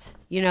shocked,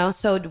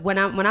 So when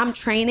I'm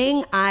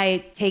training,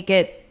 I take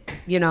it,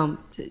 how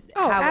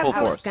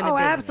it's going to be.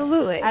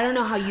 Absolutely. I don't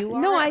know how you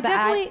are. No,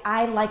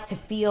 I like to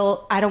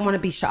feel. I don't want to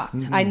be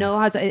shocked. I know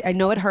I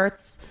know it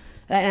hurts.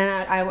 And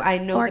I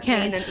know the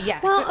pain.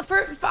 Well,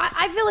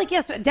 I feel like,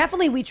 yes,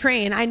 definitely we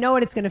train. I know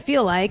what it's going to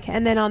feel like.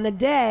 And then on the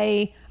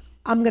day,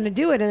 I'm going to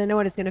do it and I know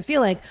what it's going to feel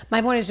like.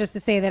 My point is just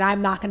to say that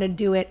I'm not going to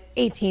do it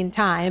 18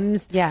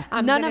 times. Yeah.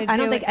 I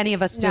don't think any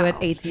of us do it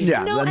 18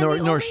 times. Yeah,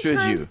 nor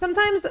should you.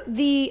 Sometimes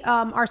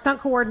our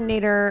stunt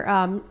coordinator,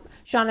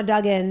 Shauna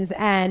Duggins,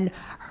 and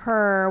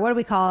her, what do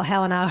we call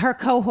Helena? Her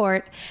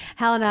cohort,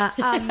 Helena,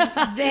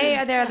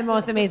 they're the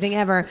most amazing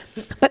ever.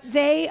 But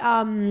they...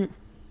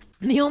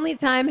 the only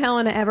time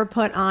Helena ever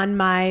put on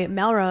my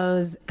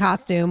Melrose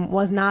costume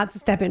was not to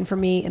step in for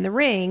me in the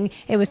ring.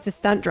 It was to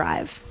stunt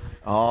drive.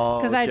 Oh,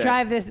 because I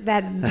drive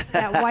that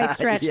white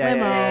stretch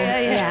limo.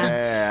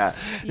 Yeah.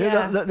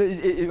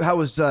 How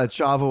was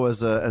Chavo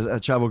as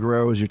Chavo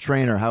Guerrero was your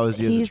trainer? How is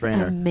he as a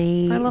trainer?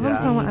 Amazing. I love him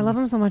so much. I love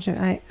him so much.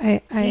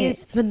 He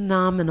is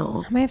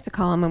phenomenal. I may have to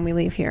call him when we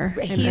leave here.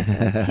 He's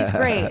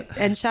great.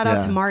 And shout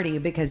out to Marty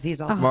because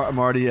he's awesome.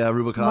 Marty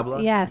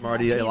Rubicabla. Yes.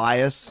 Marty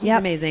Elias. He's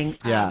amazing.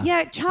 Yeah.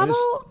 Yeah. Chavo.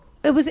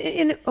 It was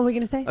in. What were we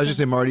gonna say? I was just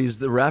saying, Marty's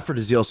the ref, or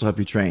does he also help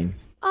you train?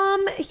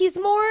 He's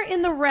more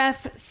in the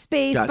ref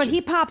space, Gotcha. but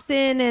he pops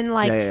in and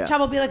Chavo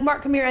will be like,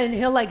 Mark, come here, and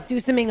he'll do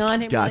something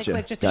on him really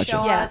quick just to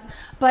show us.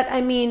 But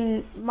I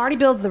mean, Marty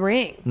builds the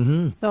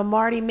ring, so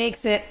Marty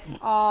makes it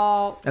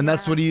all. And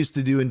that's what he used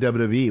to do in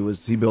WWE.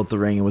 Was he built the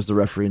ring and was the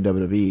referee in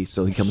WWE,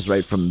 so he comes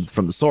right from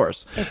the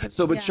source.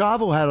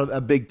 Chavo had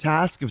a big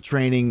task of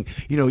training.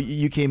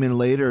 You came in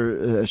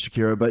later,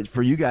 Shakira, but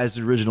for you guys,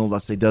 the original,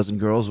 let's say, dozen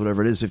girls,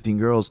 whatever it is, 15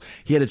 girls,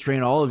 he had to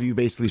train all of you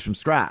basically from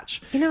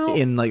scratch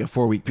in like a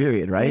 4-week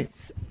period, right?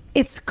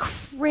 It's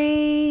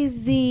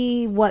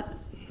crazy what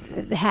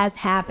has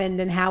happened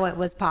and how it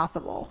was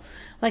possible.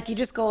 Like you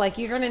just go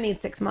you're going to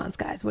need 6 months,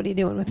 guys. What are you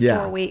doing with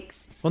 4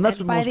 weeks? Well, that's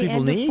what most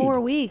people need. By the end of 4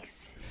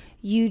 weeks,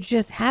 you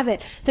just have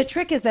it. The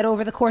trick is that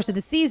over the course of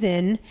the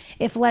season,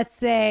 if let's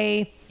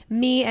say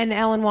me and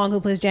Ellen Wong,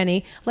 who plays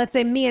Jenny, let's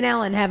say me and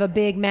Ellen have a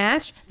big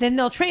match, then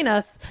they'll train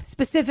us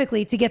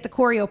specifically to get the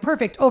choreo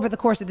perfect over the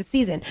course of the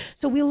season.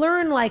 So we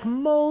learn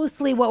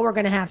mostly what we're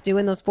going to have to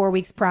in those 4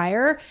 weeks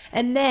prior,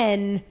 and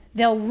then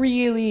they'll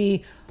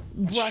really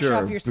brush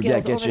up your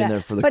skills over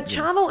that. But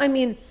Chavo, I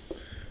mean,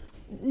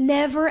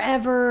 never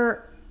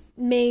ever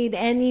made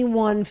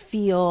anyone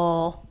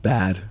feel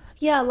bad.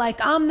 Yeah,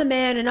 I'm the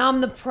man and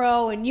I'm the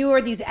pro, and you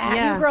are these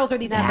you girls are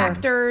these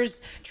actors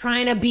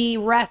trying to be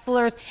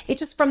wrestlers. It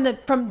just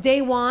from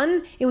day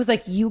one, it was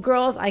you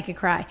girls, I could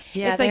cry.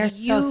 Yeah, it's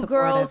you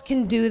girls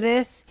can do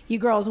this. You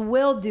girls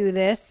will do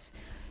this.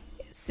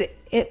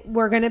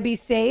 We're gonna be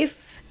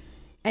safe,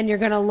 and you're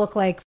gonna look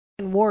like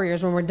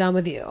warriors when we're done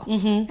with you.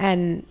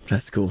 And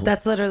that's cool.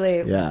 That's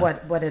literally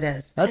what it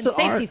is. That's and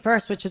safety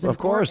first, which is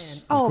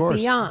important. Of course.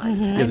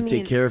 Beyond. You have to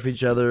take care of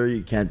each other.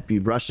 You can't be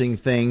rushing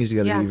things.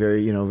 You got to be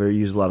very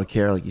use a lot of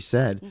care, like you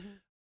said.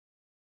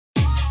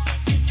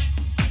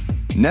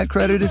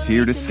 NetCredit is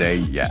here to say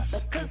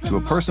yes to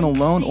a personal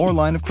loan or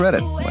line of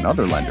credit when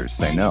other lenders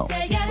say no.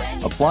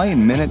 Apply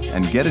in minutes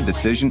and get a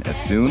decision as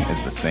soon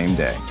as the same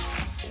day.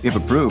 If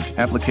approved,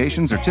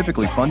 applications are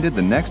typically funded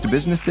the next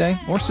business day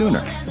or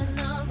sooner.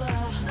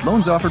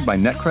 Loans offered by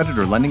NetCredit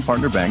or lending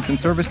partner banks and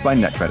serviced by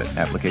NetCredit.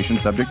 Application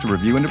subject to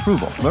review and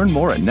approval. Learn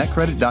more at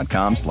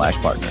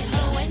netcredit.com/partner.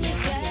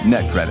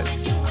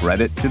 NetCredit.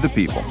 Credit to the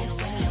people.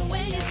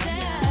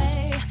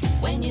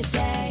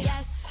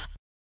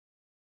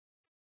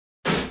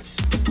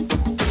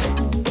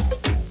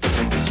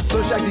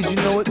 So, Shaq, did you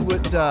know what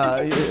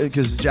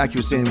because Jackie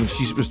was saying when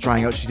she was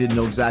trying out, she didn't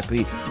know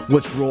exactly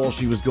which role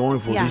she was going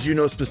for. Yeah. Did you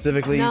know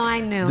specifically? No, I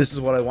knew. This is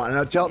what I want.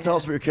 Now tell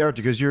us about your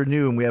character, because you're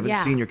new and we haven't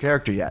Yeah. seen your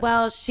character yet.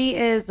 Well, she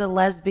is a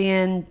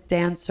lesbian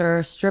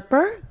dancer,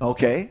 stripper,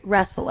 Okay.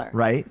 wrestler.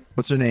 Right.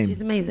 What's her name?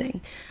 She's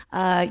amazing.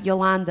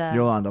 Yolanda.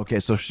 Yolanda. Okay,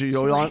 so She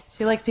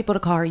likes people to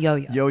call her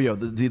Yo-Yo. Yo-Yo,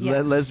 the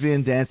Yeah.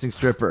 lesbian dancing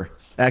stripper.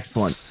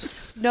 Excellent.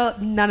 No,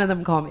 none of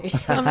them call me.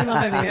 I'm in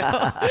love with you.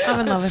 I'm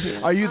in love with you.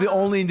 Are you the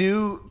only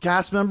new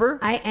cast member?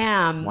 I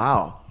am.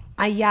 Wow.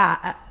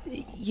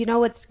 You know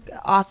what's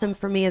awesome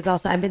for me is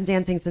also I've been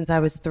dancing since I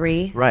was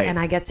 3. Right. And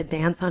I get to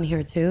dance on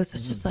here too. So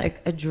it's just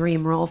like a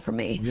dream role for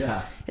me.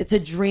 Yeah. It's a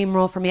dream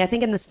role for me. I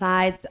think in the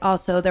sides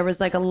also there was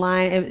like a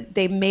line,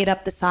 they made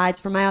up the sides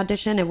for my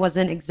audition. It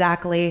wasn't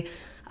exactly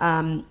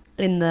in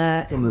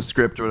the... From the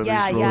script or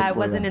whatever. Yeah, it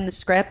wasn't in the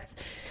script.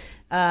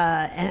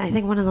 And I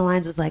think one of the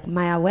lines was like,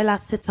 "My abuela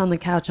sits on the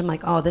couch." I'm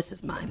like, "Oh, this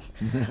is mine."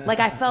 Like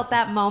I felt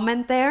that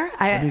moment there.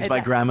 That means my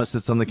grandma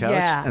sits on the couch.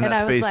 Yeah, and that's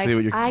I was basically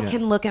like, what you're. I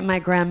can look at my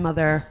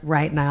grandmother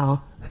right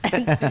now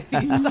and do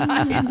these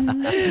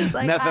signs.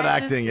 Like, Method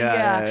acting,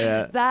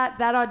 yeah.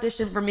 That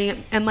audition for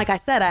me, and like I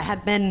said, I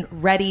had been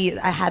ready.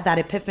 I had that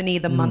epiphany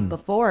the month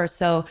before,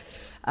 so.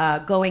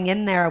 Going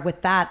in there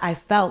with that, I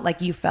felt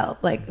like you felt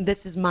like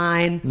this is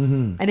mine,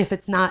 and if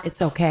it's not,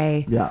 it's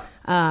okay. Yeah.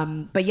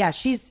 But yeah,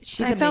 she's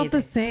I amazing. felt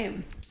the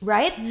same.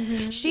 Right?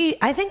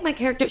 I think my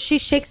character, she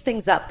shakes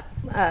things up.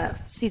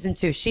 Season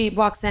 2, she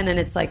walks in and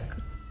it's like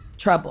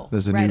trouble.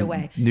 There's a right new,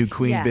 away. new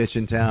queen Yeah. bitch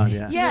in town.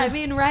 Yeah. Yeah, I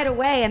mean, right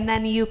away, and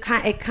then it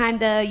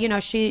kind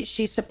of,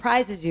 she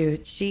surprises you.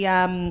 She,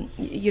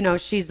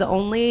 she's the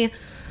only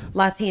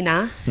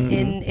Latina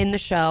in the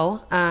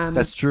show.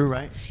 That's true,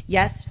 right?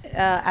 Yes,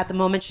 at the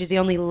moment she's the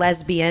only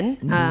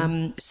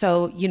lesbian.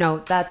 So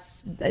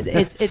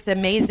it's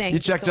amazing. You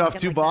checked off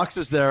 2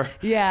 boxes there.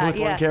 Yeah, with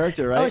one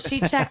character, right? Oh,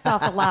 she checks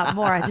off a lot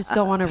more. I just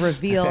don't want to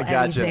reveal Gotcha.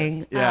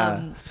 anything.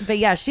 Yeah. But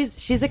yeah,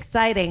 she's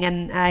exciting,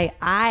 and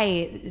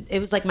it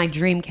was like my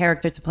dream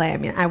character to play. I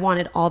mean, I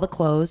wanted all the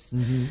clothes.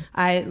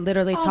 I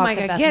literally Oh talked my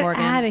to God, Beth get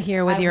Morgan. outta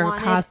here with I your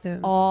wanted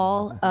costumes.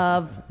 All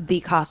of the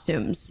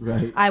costumes.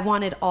 Right. I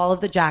wanted all of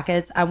the jackets.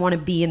 I want to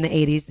be in the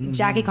 80s.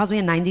 Jackie calls me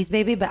a 90s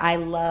baby, but I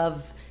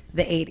love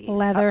the 80s.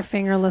 Leather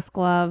fingerless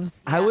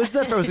gloves. How is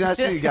that? I was going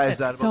to ask you guys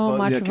that. So about,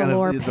 much kind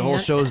velour of the whole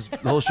pant.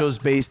 the whole show's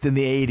based in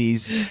the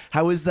 80s.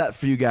 How is that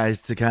for you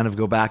guys to kind of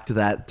go back to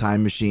that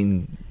time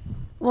machine?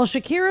 Well,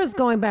 Shakira's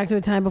going back to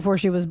a time before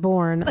she was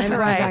born. I'm going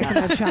back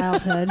to my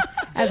childhood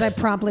as I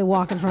promptly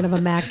walk in front of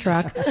a Mack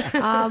truck.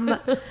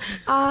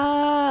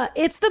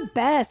 It's the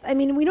best. I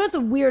mean, we know it's a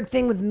weird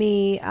thing with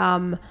me.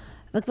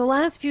 Like the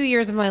last few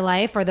years of my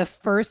life are the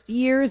first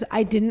years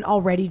I didn't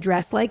already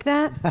dress like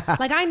that.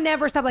 Like I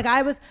never stopped. Like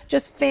I was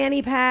just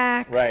fanny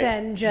packs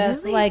and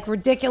just like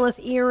ridiculous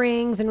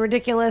earrings and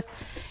ridiculous.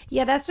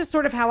 Yeah, that's just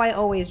sort of how I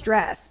always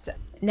dressed.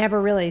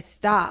 Never really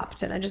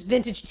stopped. And I just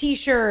vintage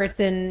t-shirts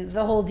and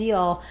the whole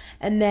deal.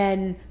 And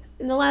then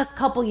in the last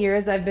couple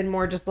years, I've been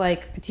more just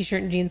like a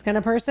t-shirt and jeans kind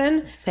of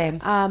person. Same.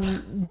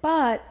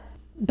 But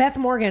Beth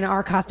Morgan,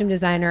 our costume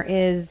designer,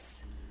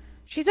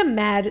 she's a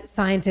mad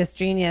scientist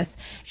genius.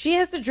 She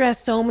has to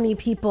dress so many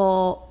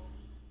people.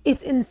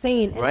 It's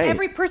insane. And Right.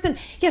 every person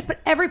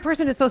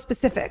is so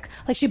specific.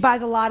 Like she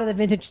buys a lot of the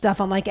vintage stuff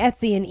on like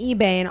Etsy and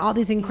eBay and all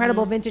these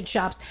incredible vintage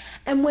shops.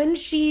 And when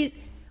she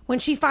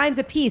finds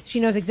a piece,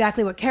 she knows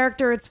exactly what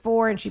character it's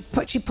for, and she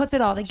puts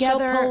it all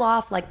together. She'll pull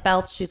off like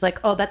belts. She's like,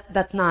 "Oh,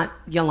 that's not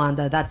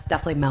Yolanda. That's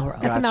definitely Melrose."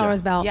 That's a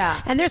Melrose belt.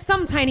 Yeah. And there's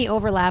some tiny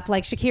overlap.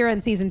 Like Shakira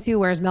in season 2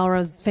 wears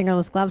Melrose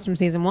fingerless gloves from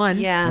season 1.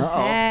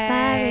 Yeah.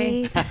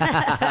 Hey.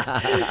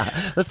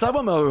 Let's talk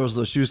about Melrose,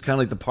 though. She was kind of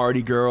like the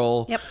party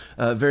girl. Yep.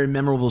 Very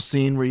memorable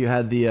scene where you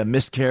had the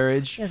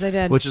miscarriage. Yes, I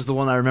did. Which is the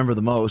one I remember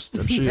the most.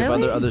 I'm sure you have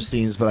Really? other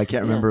scenes, but I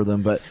can't remember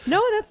them. But No,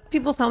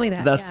 people tell me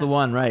that. that's yeah. the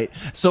one, right?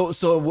 So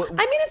what?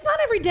 I mean, it's not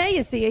every day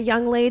you see a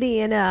young lady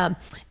in a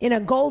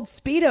gold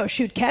Speedo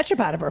shoot ketchup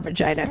out of her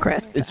vagina,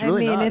 Chris. It's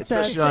really not,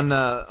 especially on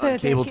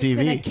cable it's TV.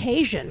 an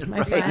occasion, my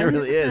Right, friend. it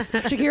really is.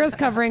 Shakira's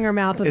covering her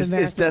mouth with It's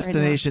embarrassment right now.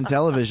 destination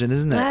television,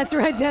 isn't it? That's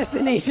right,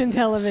 destination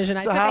television.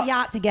 I So took how- a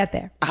yacht to get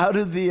there. How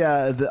did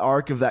the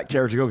arc of that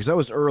character go? Because that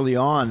was early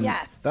on.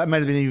 Yes. That might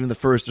have been even the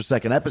first or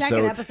second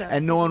episode.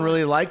 And no one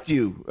really liked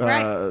you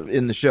Right.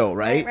 in the show,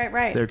 right?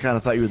 Right. They kind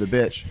of thought you were the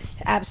bitch.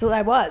 Absolutely,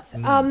 I was.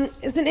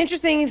 It's an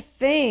interesting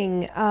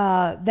thing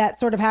that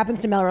sort of happens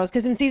to Melrose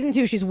because in season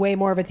 2 she's way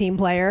more of a team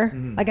player.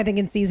 Like I think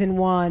in season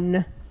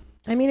 1,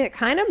 I mean, it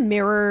kind of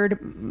mirrored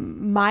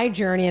my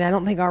journey, and I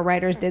don't think our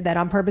writers did that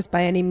on purpose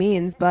by any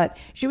means. But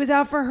she was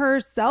out for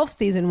herself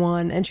season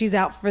 1, and she's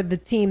out for the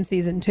team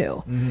season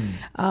 2.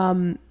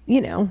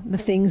 the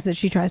things that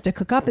she tries to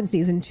cook up in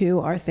season 2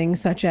 are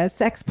things such as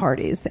sex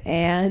parties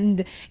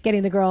and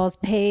getting the girls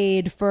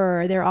paid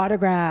for their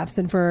autographs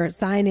and for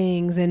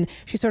signings. And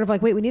she's sort of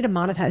like, wait, we need to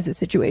monetize this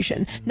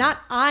situation. Not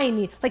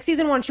like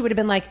season 1, she would have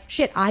been like,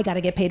 shit, I got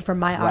to get paid for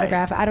my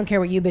autograph. I don't care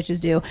what you bitches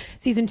do.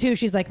 Season 2,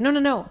 she's like,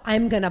 no,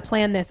 I'm going to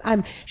plan this.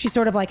 She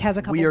sort of like has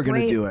a couple. We are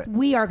going to do it.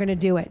 We are going to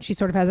do it. She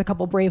sort of has a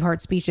couple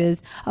Braveheart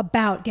speeches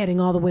about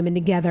getting all the women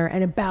together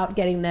and about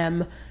getting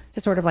them to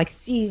sort of like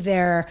see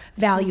their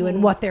value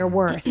and what they're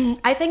worth.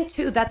 I think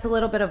too, that's a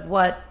little bit of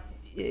what,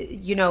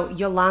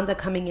 Yolanda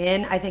coming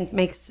in, I think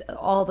makes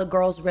all the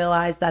girls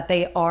realize that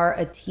they are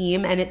a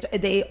team, and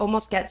they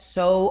almost get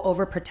so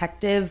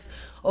overprotective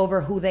over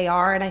who they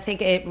are. And I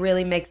think it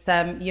really makes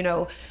them,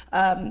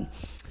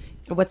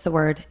 what's the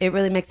word? It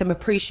really makes them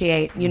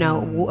appreciate,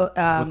 what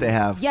they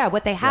have. Yeah,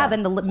 what they have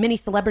and the mini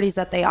celebrities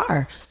that they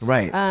are.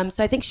 Right.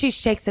 So I think she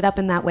shakes it up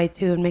in that way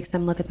too and makes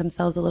them look at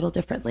themselves a little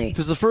differently.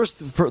 Because the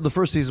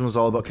first season was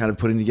all about kind of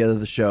putting together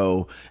the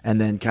show,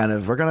 and then kind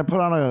of we're gonna put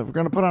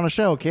on a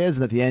show, kids.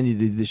 And at the end, you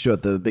did the show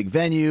at the big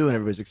venue, and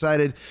everybody's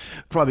excited.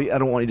 Probably, I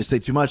don't want you to say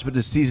too much, but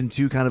is season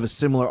 2 kind of a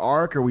similar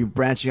arc? Are we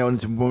branching out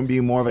into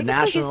being more of a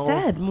national? What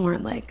you said, more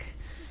like.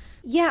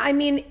 Yeah, I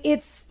mean,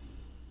 it's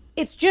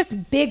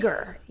just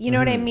bigger. You know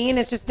what I mean?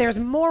 It's just there's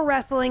more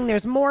wrestling,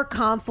 there's more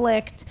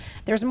conflict,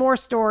 there's more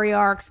story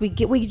arcs. We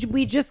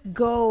just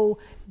go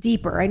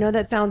deeper. I know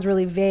that sounds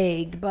really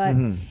vague, but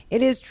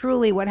it is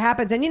truly what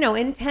happens. And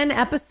in 10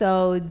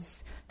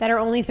 episodes that are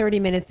only 30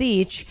 minutes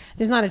each,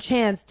 there's not a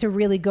chance to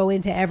really go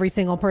into every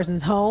single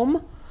person's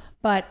home,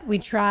 but we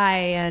try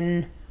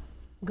and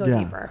go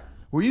deeper.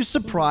 Were you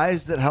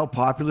surprised at how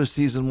popular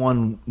season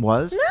 1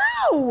 was?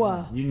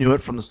 No! You knew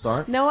it from the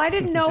start? No, I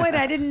didn't know it.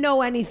 I didn't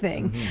know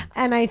anything.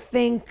 And I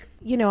think,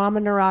 I'm a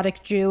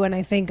neurotic Jew, and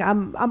I think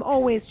I'm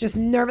always just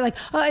nervous. Like,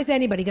 oh, is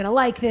anybody going to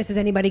like this? Is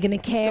anybody going to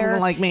care? Someone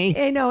like me?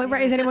 I know,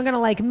 right? Is anyone going to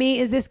like me?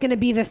 Is this going to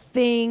be the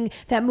thing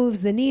that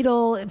moves the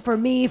needle for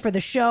me, for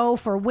the show,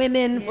 for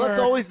women? Well, that's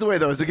always the way,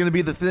 though. Is it going to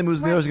be the thing that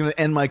moves the needle? Is it going to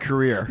end my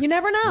career? You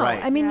never know.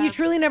 Right. I mean, you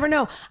truly never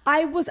know.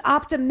 I was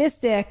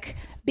optimistic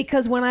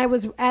because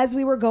as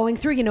we were going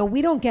through,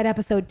 we don't get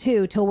episode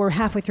 2 till we're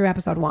halfway through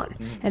episode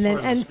 1, and then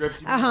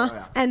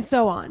and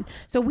so on.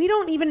 So we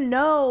don't even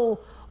know.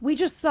 We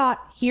just thought,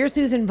 here's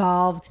who's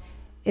involved.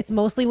 It's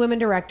mostly women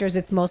directors.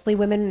 It's mostly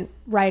women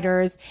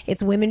writers.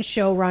 It's women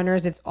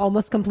showrunners. It's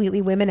almost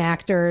completely women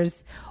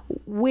actors.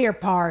 We're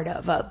part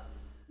of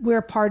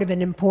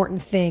an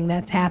important thing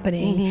that's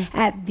happening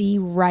at the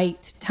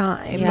right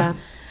time. Yeah.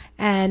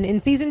 And in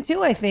season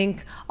 2, I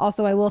think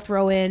also I will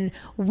throw in,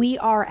 we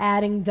are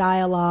adding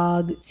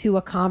dialogue to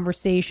a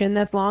conversation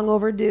that's long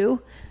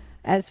overdue,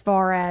 as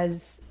far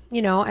as,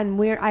 and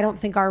I don't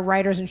think our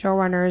writers and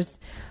showrunners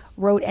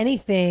wrote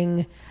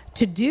anything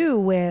to do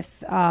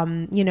with,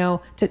 to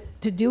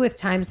do with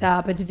Time's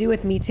Up and to do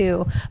with Me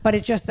Too. But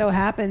it just so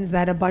happens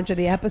that a bunch of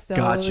the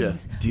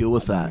episodes deal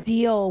with that.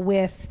 Deal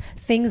with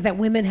things that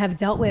women have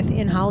dealt with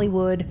in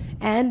Hollywood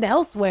and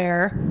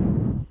elsewhere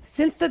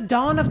since the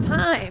dawn of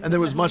time. And there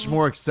was much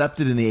more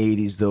accepted in the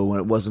 80s, though, when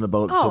it wasn't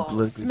about so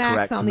politically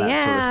smacks correct on and the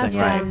that ass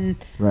sort of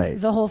thing.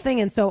 and the whole thing.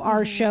 And so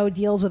our show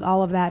deals with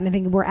all of that. And I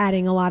think we're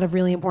adding a lot of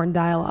really important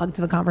dialogue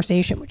to the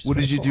conversation, which is What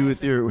really did you cool. do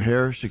with your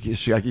hair?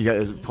 Shaki, you got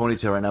a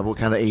ponytail right now. What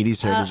kind of 80s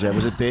hair did you have?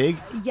 Was it big?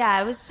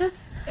 Yeah, it was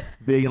just...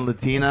 Big and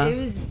Latina? It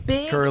was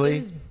big. Curly? It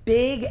was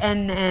big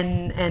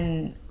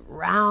and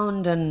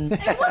round and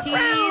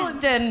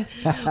teased and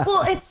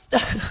well,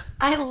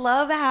 I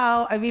love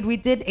how, we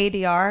did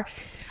ADR.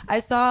 I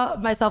saw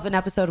myself in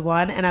episode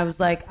 1 and I was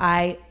like,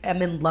 I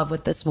am in love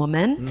with this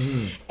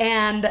woman.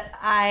 And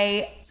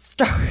I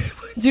started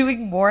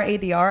doing more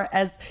ADR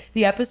as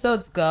the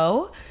episodes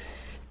go.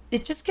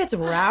 It just gets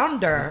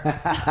rounder.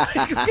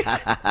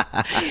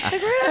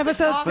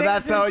 Episode 6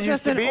 that's how it is used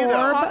just to an be,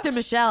 though. Talk to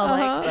Michelle.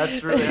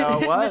 That's really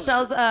how it was.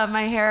 Michelle's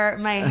my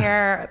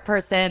hair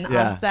person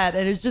on set,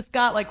 and it's just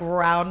got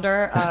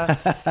rounder.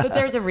 But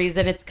there's a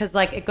reason. It's because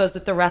it goes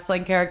with the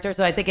wrestling character,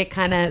 so I think it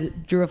kind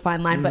of drew a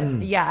fine line. But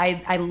yeah,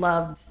 I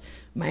loved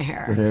my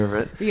hair. The hair of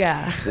it.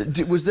 Yeah. Did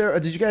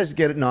you guys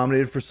get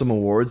nominated for some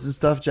awards and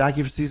stuff,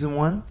 Jackie, for season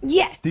 1?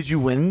 Yes. Did you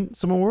win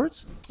some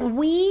awards?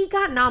 We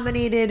got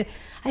nominated.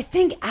 I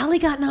think Allie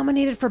got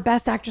nominated for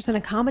Best Actress in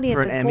a Comedy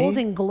For at an the Emmy?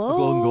 Golden Globes.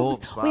 Golden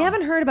Globes, wow. We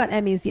haven't heard about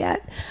Emmys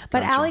yet,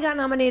 but Allie got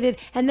nominated,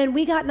 and then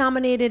we got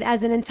nominated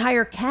as an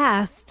entire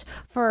cast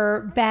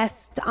for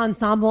Best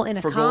Ensemble in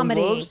a For Golden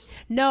Comedy. Globes?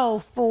 No,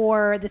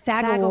 for the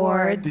SAG SAG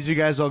Awards. Did you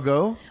guys all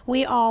go?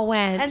 We all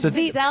went. And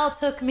Fidel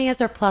took me as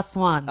her +1,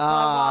 so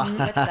I walked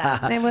with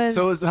that. It was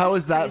So how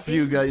was that for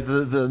you guys,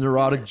 the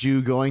neurotic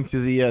Jew going to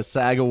the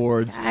SAG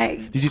Awards?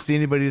 Did you see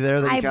anybody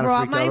there that you I kind of brought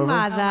freaked my out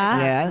over? mother.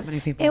 Yeah. So many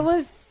people. It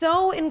was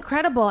so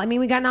incredible. I mean,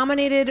 we got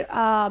nominated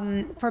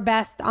for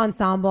Best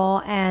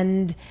Ensemble,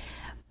 and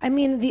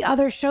the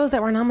other shows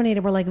that were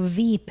nominated were like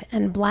Veep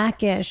and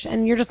Blackish,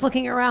 and you're just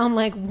looking around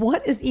like,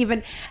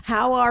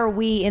 how are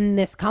we in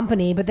this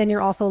company? But then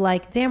you're also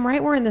like, damn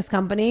right, we're in this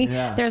company.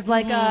 Yeah. There's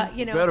like a,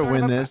 Better sort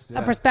win of this.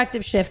 a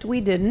perspective shift.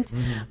 We didn't.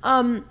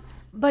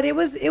 But it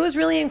was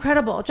really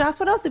incredible. Joss,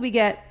 what else did we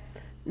get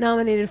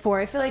nominated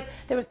for? I feel like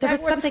there was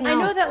something I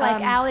know else. that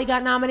like Allie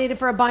got nominated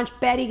for a bunch,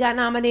 Betty got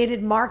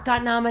nominated, Mark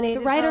got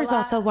nominated. The writers for a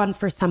lot. also won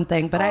for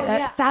something, but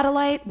yeah.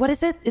 Satellite. What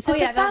is it? Is it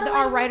the Satellite?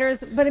 our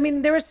writers. But I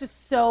mean, there was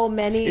just so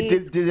many.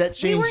 Did that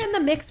change? We were in the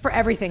mix for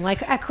everything.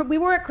 Like we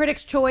were at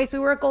Critics' Choice, we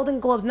were at Golden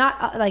Globes. Not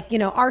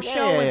our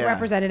show was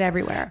represented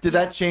everywhere. Did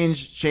that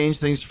change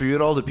things for you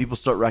at all? Did people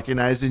start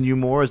recognizing you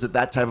more? Is it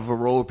that type of a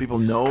role where people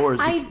know?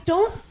 Or I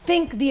don't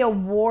think the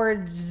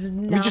awards.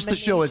 Just the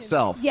show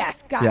itself.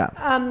 Yes, got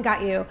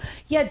you.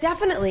 Yeah,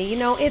 definitely.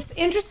 It's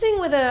interesting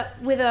with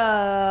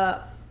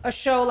a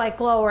show like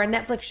Glow or a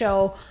Netflix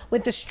show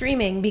with the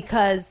streaming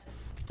because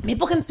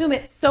people consume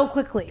it so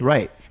quickly,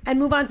 right? And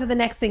move on to the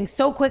next thing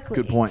so quickly.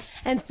 Good point.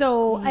 And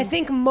so I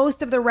think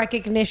most of the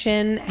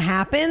recognition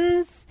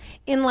happens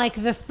in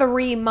like the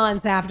 3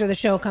 months after the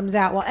show comes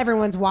out while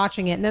everyone's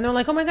watching it. And then they're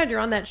like, oh my God, you're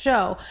on that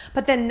show.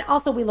 But then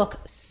also we look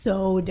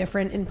so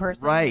different in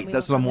person. Right.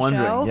 That's what I'm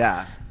wondering. Show.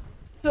 Yeah.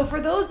 So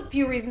for those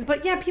few reasons,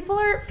 but yeah, people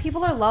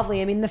are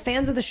lovely. I mean, the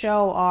fans of the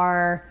show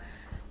are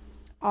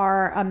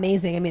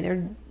amazing. I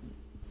mean,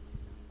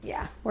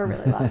 we're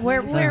really lucky.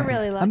 We're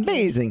really lucky.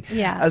 Amazing.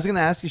 Yeah. I was going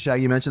to ask you,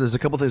 Shag. You mentioned there's a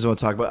couple things I want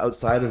to talk about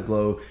outside of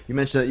Glow. You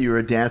mentioned that you were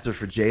a dancer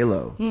for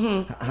J-Lo.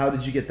 Mm-hmm. How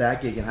did you get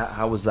that gig, and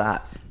how was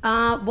that?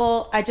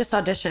 Well, I just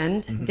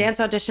auditioned. Mm-hmm. Dance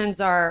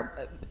auditions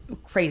are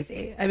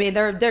crazy. I mean,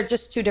 they're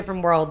just two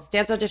different worlds.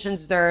 Dance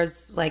auditions,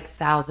 there's like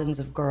thousands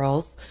of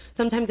girls.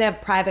 Sometimes they have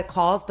private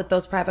calls, but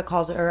those private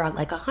calls are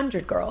like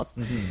 100 girls.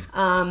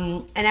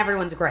 Mm-hmm. And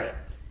everyone's great.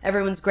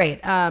 Everyone's great.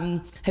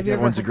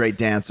 Everyone's a great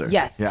dancer.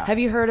 Yes. Yeah. Have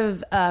you heard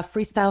of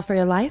Freestyle for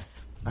Your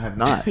Life? I have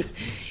not.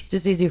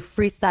 Just means you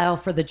freestyle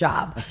for the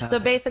job. So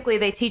basically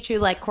they teach you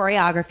like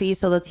choreography.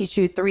 So they'll teach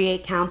you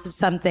 3/8 counts of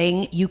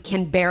something. You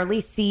can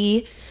barely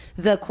see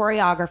the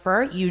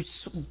choreographer. You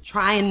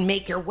try and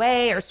make your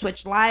way or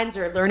switch lines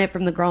or learn it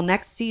from the girl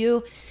next to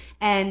you.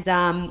 And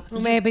who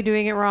may be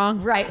doing it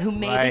wrong. Right, who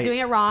may be doing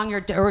it wrong,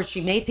 or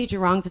she may teach you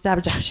wrong to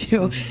sabotage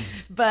you.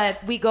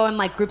 But we go in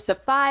like groups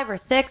of 5 or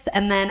 6,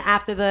 and then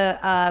after the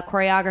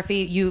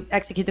choreography, you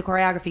execute the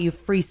choreography, you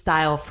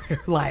freestyle for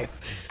your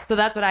life. So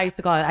that's what I used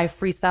to call it. I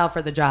freestyle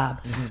for the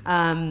job.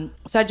 Mm-hmm.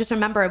 So I just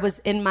remember it was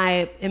in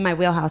my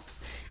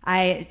wheelhouse.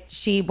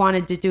 She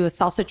wanted to do a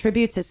salsa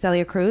tribute to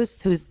Celia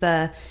Cruz, who's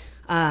the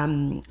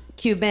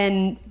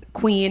Cuban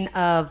queen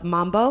of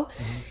mambo,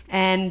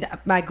 and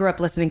I grew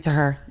up listening to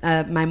her.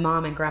 My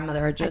mom and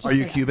grandmother are just. Are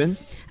you Cuban?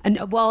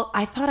 And well,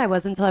 I thought I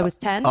was until I was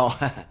 10. Oh,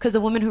 because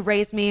the woman who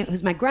raised me,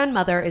 who's my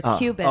grandmother, is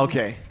Cuban.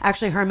 Okay.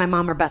 Actually, her and my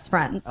mom are best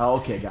friends. Oh,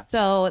 okay, got it.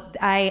 So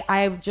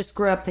I just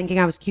grew up thinking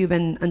I was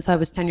Cuban until I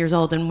was 10 years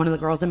old, and one of the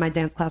girls in my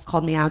dance class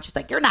called me out. She's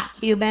like, "You're not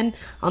Cuban."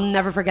 I'll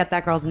never forget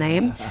that girl's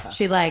name.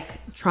 She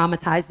like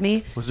traumatized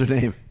me. What's her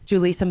name?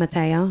 Julissa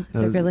Mateo.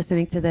 So if you're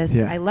listening to this,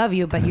 I love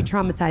you, but you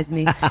traumatized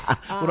me.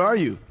 What are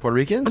you? Puerto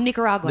Rican? I'm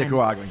Nicaraguan.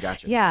 Nicaraguan,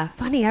 gotcha. Yeah,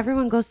 funny.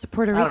 Everyone goes to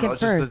Puerto Rican know,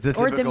 it's just first, the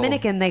or typical-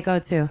 Dominican. They go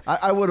to.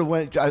 I would have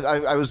went.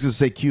 I was going to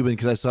say Cuban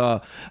because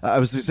I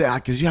was going to say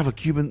because you have a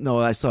Cuban. No,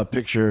 I saw a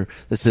picture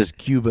that says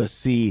Cuba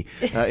C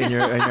in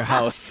your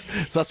house,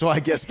 so that's why I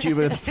guessed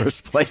Cuban in the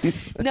first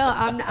place. No,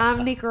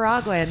 I'm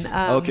Nicaraguan.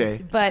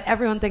 Okay, but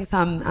everyone thinks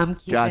I'm Cuban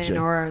Gotcha.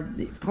 or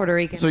Puerto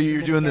Rican. So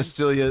you're doing this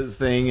Celia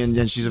thing, and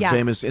then she's a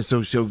famous. And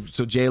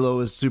so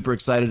J-Lo is super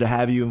excited to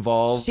have you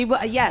involved.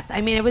 Yes,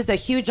 I mean it was a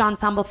huge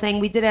ensemble thing.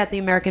 We did it at the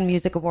American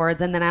Music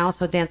Awards, and then I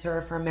also danced for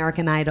her for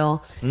American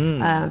Idol.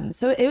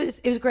 So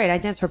it was great. I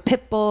danced for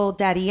Pitbull,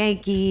 Daddy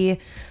Yankee,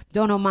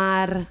 Don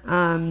Omar.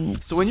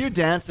 So when you're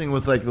dancing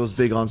with like those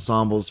big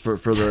ensembles for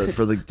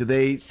the do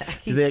they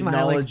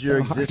acknowledge your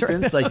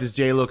existence? Like does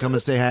J-Lo come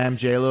and say hi, I'm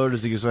J-Lo, or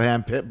does he go say hi,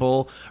 I'm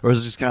Pitbull, or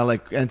is it just kind of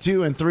like and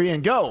 2 and 3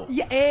 and go?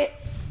 Yeah,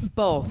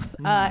 both.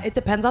 It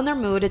depends on their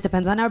mood. It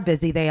depends on how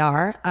busy they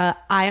are.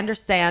 I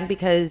understand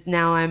because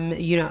now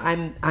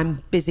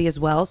I'm busy as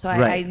well, so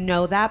I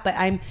know that. But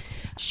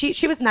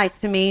she was nice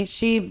to me.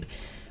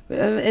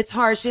 It's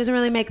hard. She doesn't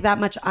really make that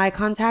much eye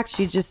contact.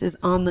 She just is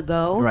on the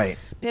go. Right.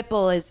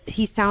 Pitbull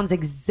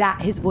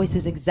his voice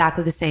is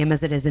exactly the same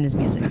as it is in his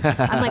music.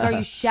 I'm like, are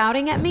you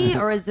shouting at me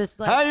or is this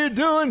like how you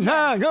doing?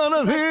 How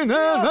gonna be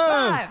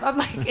now? I'm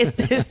like,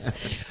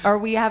 are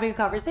we having a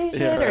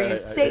conversation? Are you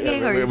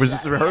singing? Or was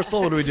this a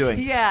rehearsal? What are we doing?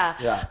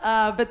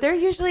 Yeah. But they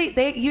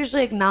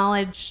usually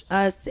acknowledge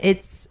us.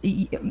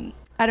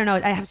 I don't know.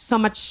 I have so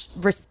much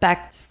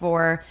respect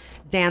for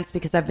dance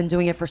because I've been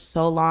doing it for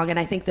so long, and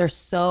I think they're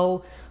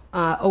so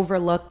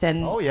overlooked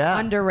and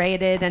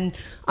underrated and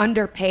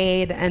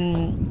underpaid,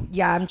 and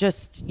I'm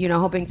just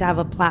hoping to have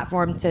a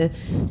platform to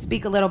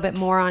speak a little bit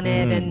more on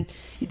it. And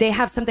they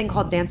have something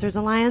called Dancers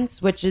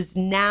Alliance, which is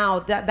now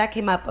that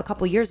came up a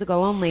couple years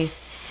ago only,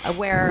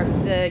 where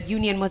the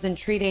union wasn't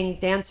treating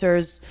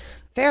dancers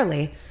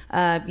fairly.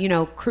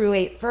 Crew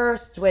ate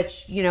first,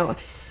 which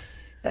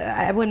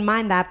I wouldn't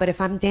mind that, but if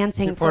I'm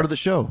dancing You're part of the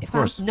show, of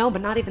course. No, but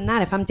not even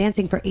that. If I'm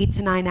dancing for 8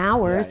 to 9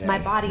 hours, my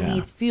body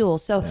needs fuel.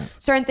 So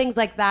certain things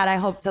like that, I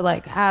hope to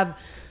like have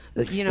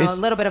a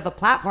little bit of a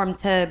platform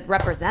to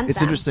represent It's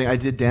them. interesting. I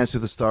did Dance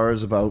with the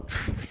Stars about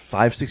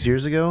 5-6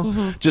 years ago,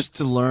 Mm-hmm. just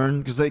to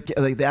learn, because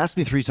they asked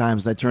me 3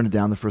 times and I turned it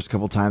down the first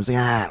couple times. Like,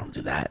 I don't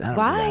do that. I don't do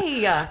Why?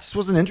 that. Just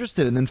wasn't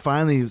interested. And then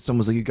finally someone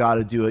was like, you got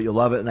to do it. You'll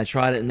love it. And I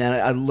tried it. And then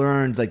I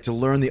learned, like, to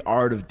learn the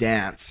art of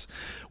dance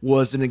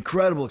was an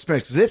incredible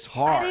experience because it's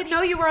hard. I didn't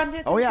know you were on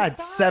Dancing Oh with yeah, the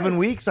Stars. 7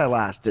 weeks I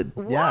lasted.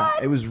 Yeah,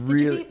 it was Did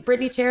really. you meet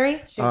Brittany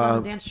Cherry? She was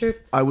on the dance troupe.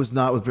 I was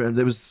not with Britain.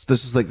 This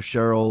was like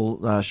Cheryl.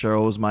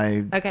 Cheryl was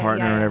my partner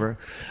yeah. or whatever.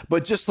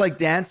 But just like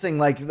dancing,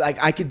 like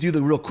I could do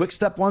the real quick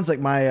step ones, like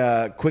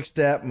my quick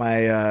step, my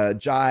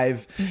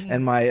jive, Mm-hmm.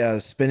 and my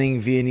spinning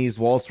Viennese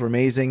waltz were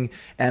amazing,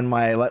 and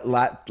my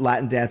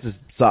Latin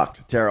dances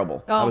sucked,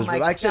 terrible. Oh my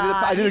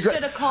God. You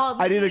should have called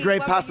I did a me. great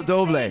What were you paso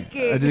doble. I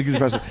thinking? did a good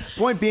paso.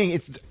 Point being,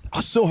 it's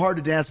so hard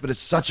to dance, but it's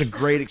such a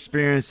great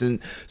experience and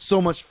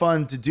so much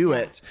fun to do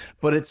it.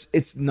 But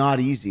it's not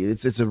easy.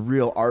 It's a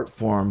real art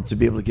form to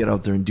be able to get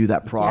out there and do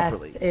that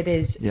properly. Yes, it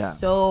is Yeah.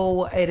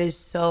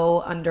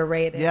 so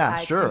underrated. Yeah,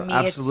 sure, To me,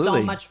 it's absolutely.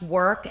 so much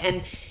work,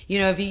 and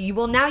if you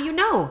will now, you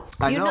know.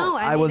 I know.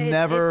 I will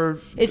never-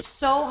 It's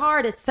so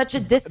hard. It's such a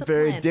discipline.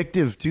 Very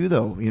addictive too,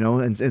 though.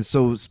 And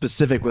so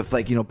specific with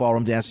like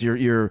ballroom dance.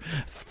 Your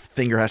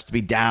finger has to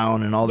be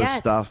down and all this Yes.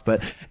 stuff.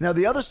 But now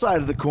the other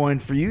side of the coin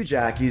for you,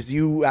 Jackie, is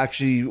you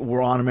actually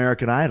were on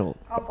American Idol.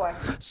 Oh boy.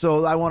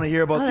 So I want to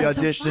hear about the that's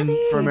so audition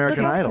funny. for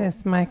American Look at Idol.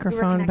 This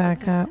microphone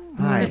back up.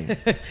 Hi.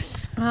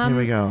 Here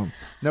we go.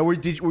 Now,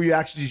 did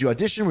you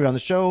audition? Were you on the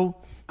show?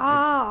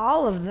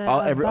 All of them.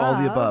 All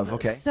the above,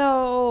 okay.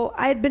 So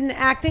I'd been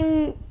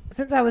acting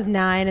since I was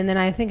 9, and then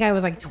I think I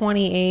was like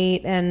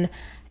 28, and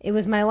it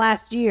was my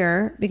last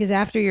year because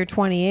after you're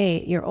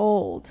 28, you're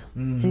old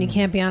and you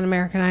can't be on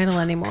American Idol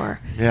anymore.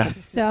 Yes.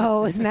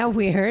 So isn't that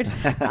weird?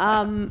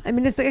 I mean,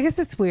 I guess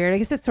it's weird. I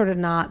guess it's sort of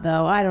not,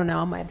 though. I don't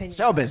know, in my opinion.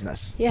 Show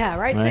business. Yeah,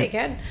 right, Right. say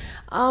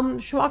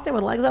kid. She walked in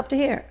with legs up to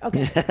here.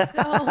 Okay.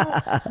 So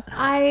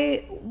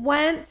I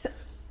went.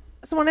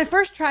 So when I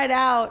first tried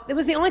out, it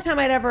was the only time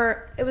I'd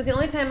ever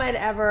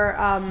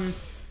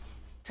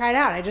tried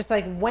out. I just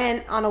like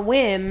went on a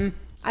whim.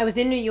 I was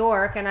in New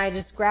York and I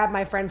just grabbed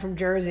my friend from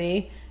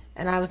Jersey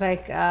and I was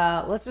like,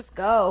 let's just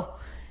go.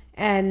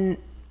 And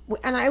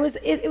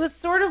it was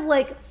sort of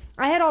like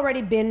I had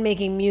already been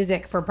making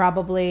music for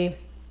probably,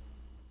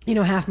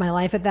 half my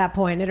life at that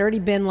point. I'd already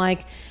been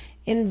like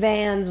in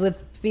vans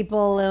with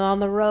people and on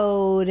the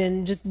road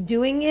and just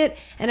doing it.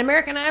 And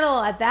American Idol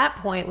at that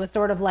point was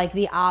sort of like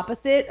the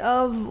opposite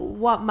of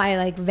what my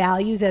like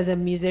values as a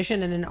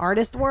musician and an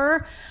artist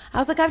were. I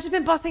was like, I've just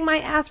been busting my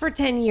ass for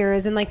 10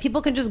 years and like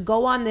people can just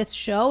go on this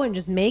show and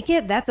just make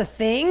it. That's a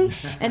thing.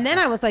 And then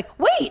I was like,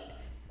 wait,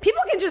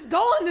 people can just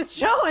go on this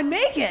show and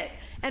make it.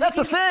 And That's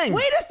it a thing.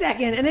 Wait a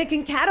second. And it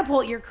can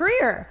catapult your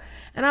career.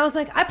 And I was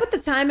like, I put the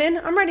time in.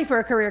 I'm ready for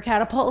a career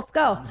catapult. Let's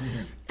go.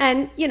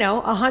 And,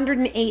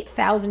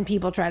 108,000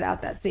 people tried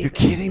out that season.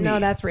 You're kidding me. No,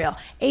 that's real.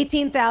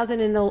 18,000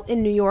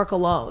 in New York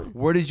alone.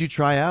 Where did you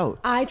try out?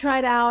 I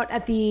tried out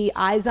at the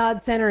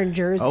Izod Center in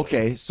Jersey.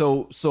 Okay,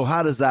 so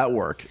how does that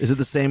work? Is it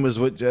the same as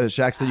what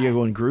Shaq said? You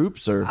go in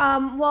groups, or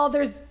Well,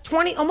 there's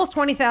almost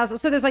 20,000.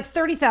 So there's like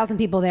 30,000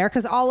 people there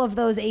because all of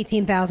those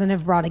 18,000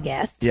 have brought a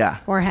guest. Yeah.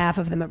 Or half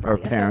of them have brought Or a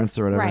guest. parents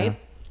or whatever, Right.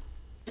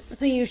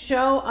 So you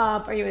show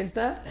up. Are you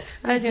Insta?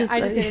 I just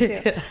did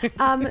it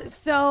too.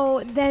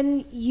 So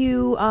then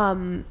you,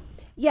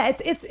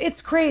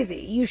 it's crazy.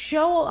 You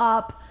show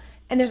up,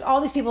 and there's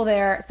all these people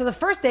there. So the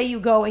first day you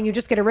go and you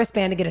just get a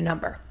wristband to get a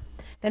number.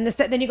 Then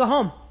then you go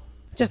home,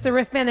 just the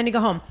wristband. Then you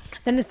go home.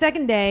 Then the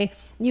second day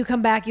you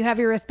come back. You have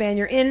your wristband.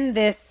 You're in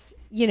this,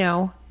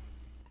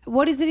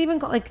 what is it even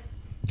called? Like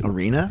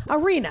arena?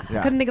 arena. Yeah.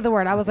 I couldn't think of the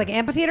word. I was like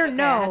amphitheater. I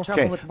No. had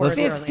trouble with words let's-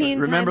 earlier. 15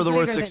 remember times the word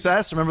bigger than-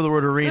 success. Remember the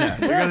word arena.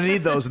 You're gonna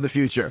need those in the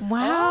future.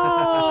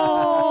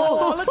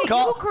 Wow. Look at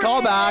you, Chris.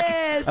 Call back.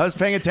 I was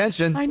paying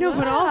attention. I know,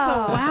 but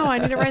also, wow, I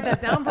need to write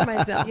that down for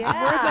myself.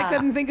 Yeah. Words I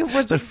couldn't think of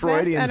were a success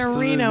Freudian and student,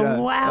 arena. yeah.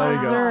 There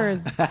you go.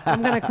 Wowzers.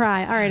 I'm going to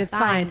cry. All right, it's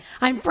fine.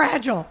 I'm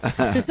fragile.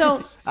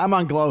 So, I'm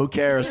on Glow. Who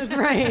cares? that's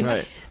right.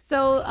 Right.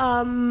 So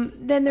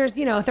then there's,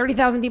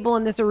 30,000 people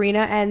in this arena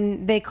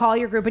and they call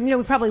your group and,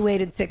 we probably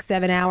waited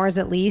 6-7 hours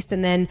at least.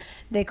 And then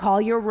they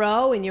call your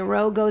row and your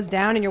row goes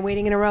down and you're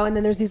waiting in a row. And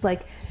then there's these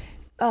like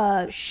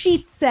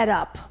sheets set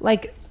up,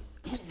 like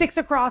 6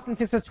 across and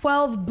 6, so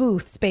 12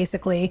 booths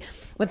basically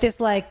with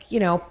this like,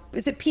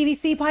 is it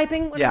PVC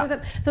piping? What Yeah. was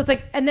it? So it's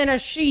like, and then a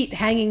sheet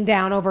hanging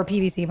down over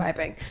PVC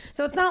piping.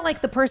 So it's not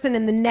like the person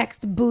in the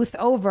next booth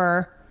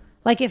over.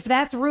 Like if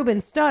that's Ruben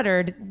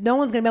Studdard, no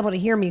one's gonna be able to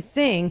hear me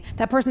sing.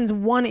 That person's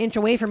 1 inch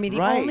away from me. The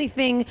Right. only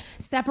thing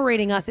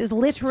separating us is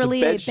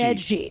literally a It's bed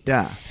sheet.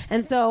 Yeah.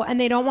 And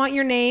they don't want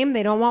your name.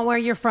 They don't want where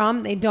you're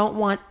from. They don't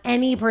want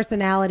any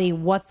personality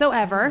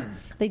whatsoever.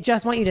 They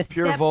just want you to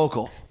Pure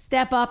vocal.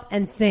 step up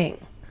and sing.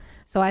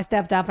 So I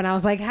stepped up and I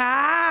was like,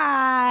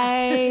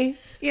 hi.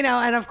 you know,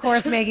 and of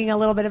course making a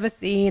little bit of a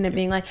scene and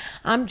being like,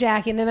 I'm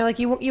Jackie. And then they're like,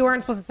 you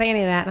weren't supposed to say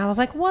any of that. And I was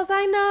like, was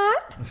I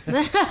not?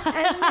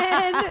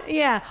 And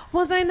then,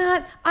 was I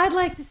not? I'd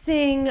like to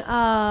sing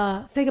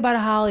Say Goodbye to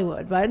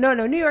Hollywood. But no,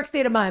 New York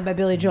State of Mind by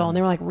Billy Joel. And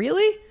they were like,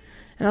 really?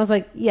 And I was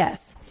like,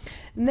 yes.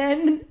 And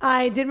then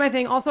I did my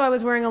thing. Also, I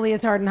was wearing a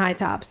leotard and high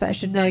tops. I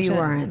should mention. you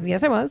weren't.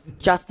 Yes, I was.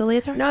 Just a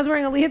leotard? No, I was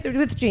wearing a leotard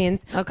with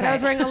jeans. Okay. But I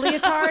was wearing a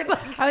leotard.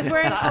 I was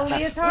wearing a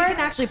leotard. We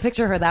can actually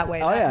picture her that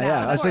way. Oh,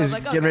 yeah. I was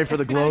getting ready for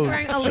the I glow. was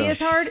wearing a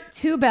leotard,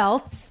 2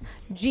 belts,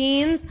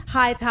 jeans,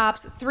 high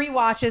tops, 3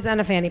 watches, and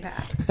a fanny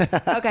pack.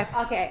 Okay.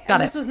 Okay. Got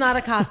And it. This was not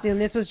a costume.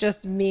 This was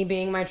just me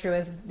being my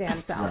truest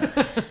damn self.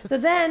 So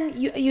then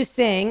you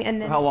sing,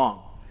 and then How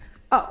long?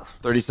 Oh,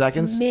 30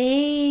 seconds?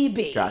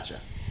 maybe. Gotcha.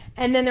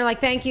 And then they're like,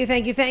 thank you,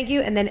 thank you, thank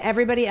you. And then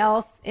everybody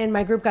else in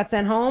my group got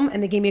sent home,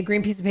 and they gave me a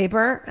green piece of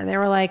paper, and they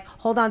were like,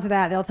 hold on to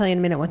that. They'll tell you in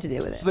a minute what to do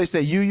with it. So they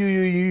say,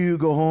 you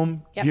go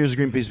home. Yep. Here's a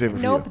green piece of paper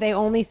for Nope, you. they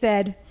only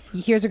said,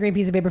 here's a green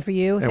piece of paper for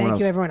you. Thank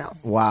you, everyone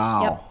else.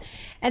 Wow. Yep.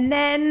 And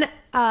then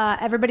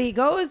everybody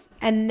goes,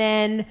 and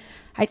then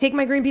I take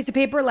my green piece of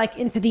paper like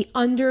into the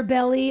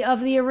underbelly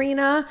of the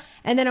arena,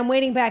 and then I'm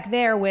waiting back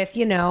there with,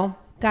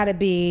 gotta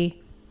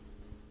be,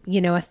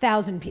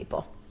 1,000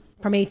 people.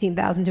 From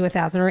 18,000 to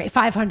 1,000 or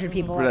 500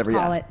 people, Whatever,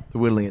 let's call it.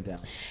 Whittling it down.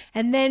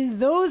 And then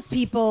those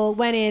people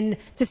went in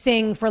to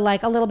sing for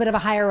like a little bit of a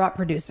higher up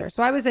producer.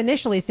 So I was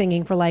initially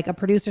singing for like a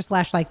producer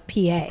 / like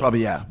PA.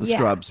 Probably, yeah. The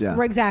scrubs,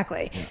 yeah.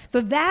 Exactly. Yeah. So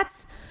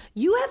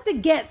you have to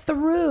get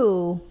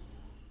through,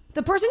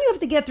 the person you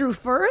have to get through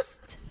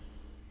first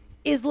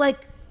is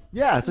like,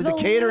 yeah, it's like the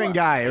catering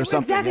guy or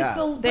something.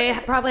 Exactly. Yeah. They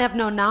probably have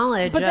no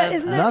knowledge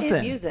of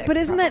nothing. music. But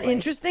isn't that probably.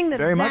 interesting that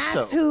Very much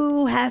that's so.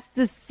 who has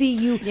to see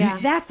you? Yeah.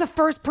 That's the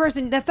first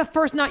person. That's the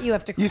first nut you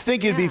have to. You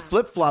think it'd be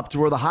flip-flopped to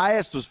where the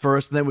highest was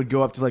first and then would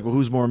go up to like, well,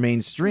 who's more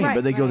mainstream? Right,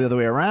 but they go the other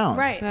way around.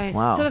 Right.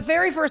 Wow. So the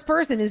very first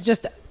person is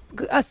just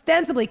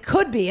ostensibly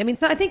could be. I mean,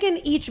 so I think in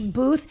each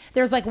booth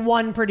there's like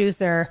one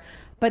producer,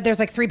 but there's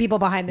like 3 people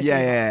behind the table.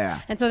 Yeah.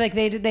 And so like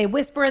they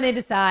whisper and they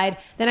decide.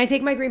 Then I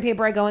take my green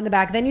paper, I go in the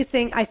back. Then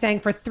I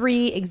sang for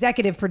 3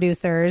 executive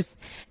producers.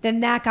 Then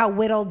that got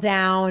whittled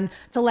down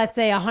to, let's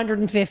say,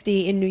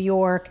 150 in New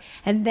York.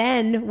 And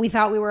then we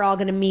thought we were all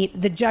going to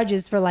meet the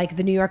judges for like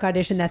the New York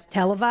audition that's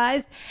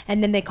televised.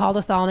 And then they called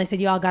us all and they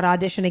said, you all got to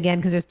audition again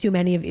because there's too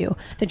many of you.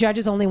 The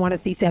judges only want to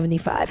see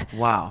 75.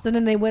 Wow. So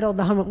then they whittled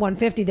the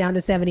 150 down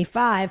to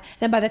 75.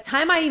 Then by the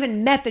time I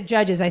even met the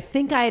judges, I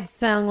think I had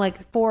sung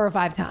like 4 or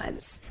 5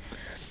 times.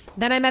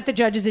 Then I met the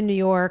judges in New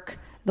York.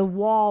 The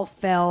wall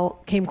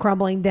came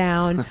crumbling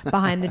down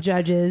behind the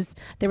judges.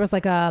 There was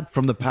like a...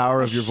 From the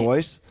power of your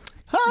voice?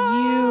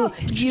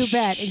 You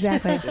bet,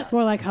 exactly.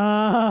 We're like,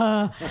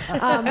 but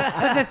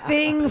the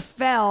thing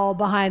fell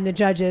behind the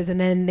judges, and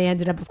then they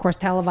ended up, of course,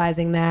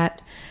 televising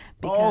that.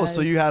 So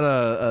you had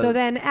So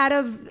then out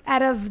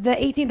of the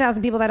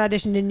 18,000 people that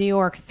auditioned in New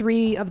York,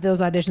 3 of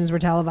those auditions were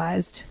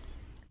televised.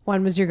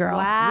 One was your girl.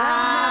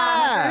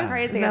 Wow.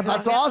 Crazy.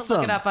 That's awesome.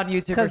 Look it up on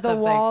YouTube Because the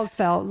walls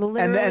fell.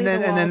 And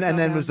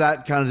then was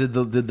that kind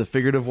of did the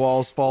figurative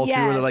walls fall too?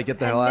 Where they're like, get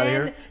the hell out of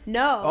here?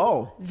 No.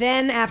 Oh.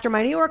 Then after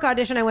my New York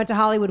audition, I went to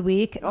Hollywood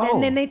Week. Oh.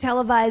 And then they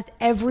televised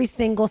every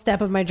single step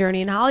of my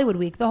journey in Hollywood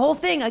Week. The whole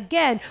thing,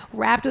 again,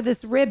 wrapped with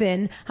this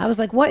ribbon. I was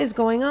like, what is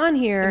going on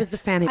here? It was the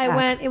fanny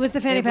pack. It was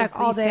the fanny pack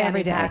all day,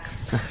 every day.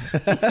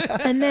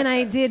 And then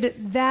I did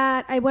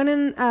that. I went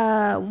in,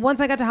 once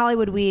I got to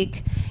Hollywood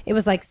Week, it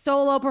was like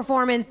solo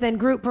performance, then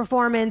group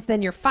performance,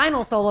 then your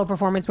final solo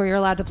performance where you're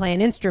allowed to play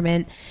an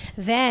instrument.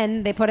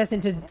 Then they put us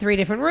into 3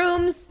 different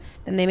rooms.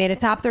 Then they made a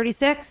top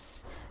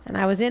 36, and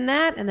I was in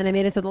that. And then I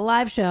made it to the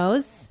live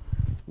shows.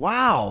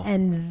 Wow.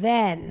 And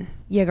then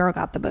your girl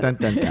got the boot. Dun,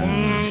 dun,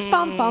 dun.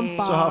 Bum, bum,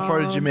 bum. So how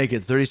far did you make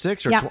it?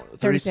 36 or Yeah,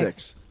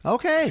 36?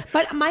 Okay.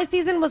 But my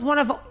season was one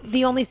of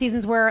the only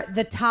seasons where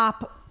the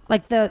top,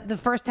 like the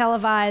first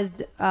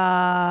televised,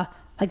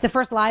 like the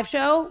first live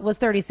show was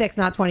 36,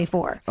 not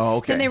 24. Oh,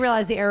 okay. Then they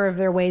realized the error of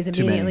their ways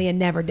immediately and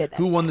never did that.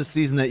 Who won the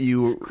season that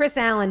you... Chris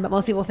Allen, but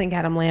most people think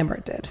Adam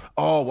Lambert did.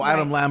 Oh, well,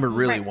 Adam Lambert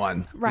really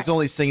won. Right. He's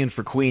only singing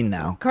for Queen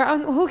now.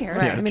 Who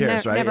cares? Yeah, I who mean,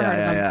 cares, right? never heard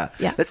of him.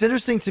 Yeah. That's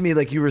interesting to me,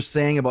 like you were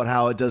saying about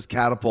how it does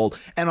catapult,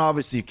 and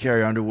obviously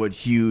Carrie Underwood,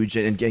 huge,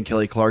 and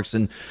Kelly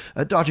Clarkson,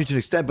 Daughtry to an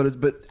extent,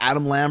 but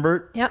Adam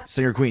Lambert, Yep.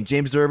 singer Queen,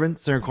 James Durbin,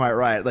 singer Quiet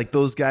Riot, like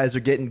those guys are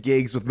getting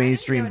gigs with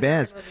mainstream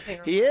bands.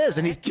 He is,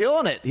 and he's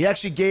killing it. He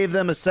actually gave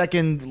them a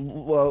second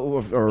or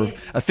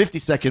a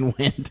 50-second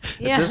wind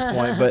at this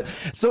point. But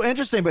so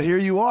interesting. But here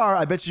you are.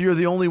 I bet you're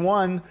the only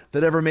one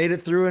that ever made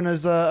it through and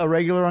as a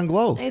regular on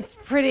Glow. It's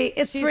pretty.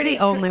 She's the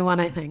only one,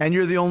 I think. And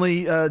you're the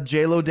only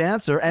J-Lo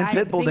dancer and I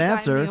Pitbull think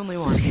dancer. I'm the only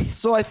one.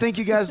 So I think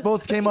you guys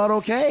both came out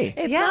okay.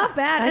 It's not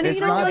bad. And It's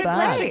you know, not like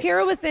bad.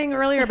 Shakira was saying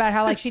earlier about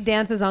how like she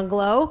dances on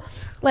Glow,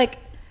 like.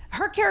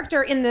 Her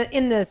character in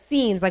the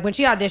scenes, like when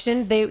she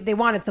auditioned, they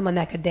wanted someone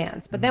that could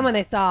dance. But then when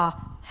they saw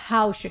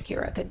how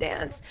Shakira could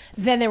dance.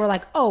 Then they were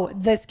like, oh,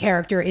 this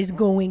character is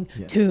going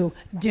to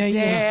dance. She's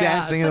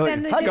dancing. But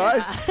And then like, Hi,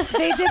 guys.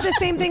 They did the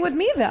same thing with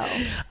me, though.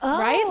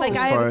 Right? Like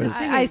As far as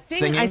I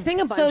sing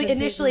a bunch. So in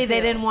initially, season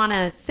they 2. didn't want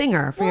a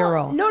singer for your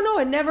role. No,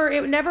 it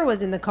never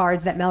was in the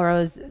cards that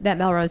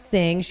Melrose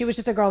sing. She was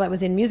just a girl that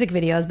was in music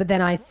videos. But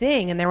then I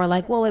sing, and they were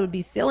like, well, it would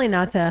be silly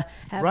not to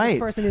have Right. this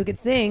person who could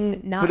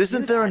sing. Not But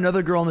isn't do there that.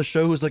 another girl on the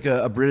show who's like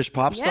a British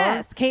pop star?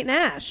 Yes, Kate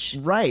Nash.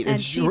 Right, and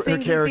and she her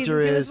sings character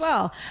in season 2 is- as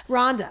well.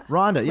 Rhonda.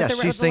 Rhonda, yeah, With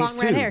she with sings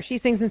long red too. hair. She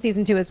sings in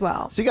season 2 as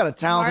well. So you got a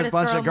talented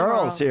Smartest bunch girl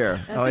of in the girls world.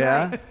 here. That's Oh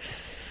yeah. right.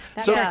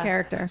 That's So- her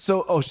character.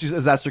 So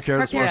that's her character. Her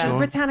That's character is Barcelona?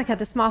 Britannica,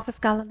 the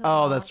smartest girl in the Oh,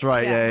 world. that's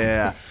right.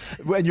 Yeah.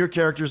 And your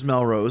character's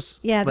Melrose.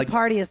 Yeah, the Like,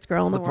 partiest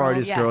girl in the, the world.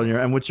 partiest Yeah. girl in here.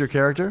 And what's your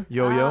character?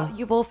 Yo-yo.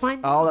 You will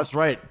find. Oh, that's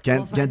right.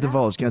 Can't find out.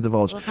 divulge. Can't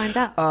divulge. We'll find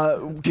out.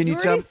 Can you You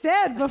tell? already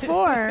said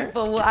before.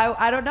 But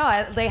I don't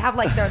know. They have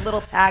like their little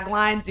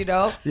taglines, you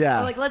know. Yeah.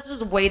 So, like, let's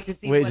just wait to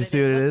see Wait what to it see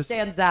is. what it What is.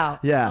 stands out.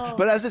 Yeah,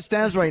 but as it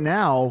stands right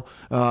now,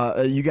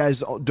 you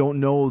guys don't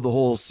know the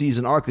whole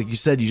season arc. Like you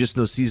said, you just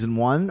know season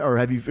 1, or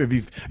have you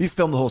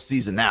filmed the whole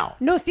season now?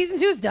 No, season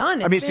 2 is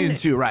done. I mean, season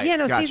 2, right. Yeah,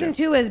 no, Gotcha. season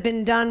 2 has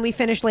been done. We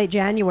finished late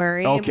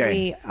January. Okay. And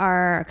we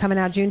are coming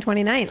out June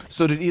 29th.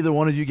 So did either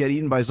one of you get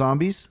eaten by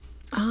zombies?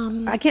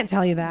 I can't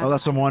tell you that. Oh,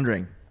 that's what I'm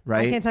wondering.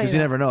 Right? can't tell you Because you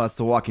that. never know. That's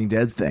the Walking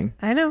Dead thing.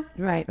 I know.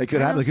 Right. It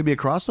could happen. It could be a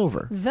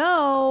crossover.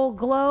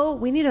 Though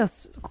we need a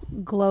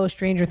Glow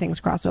Stranger Things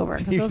crossover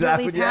because those are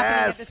at Exactly, least happening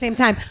at yes. the same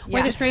time.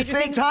 Where Yeah. the Stranger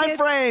Same Things time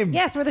kids, frame.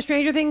 Yes, where the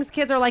Stranger Things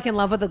kids are like in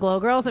love with the Glow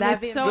girls. And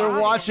That'd it's be so They're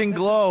obvious. watching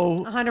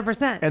Glow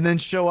 100%. and then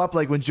show up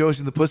like when Josie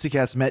and the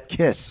Pussycats met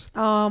Kiss.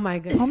 Oh my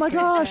goodness. Oh my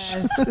gosh.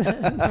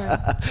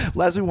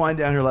 As we wind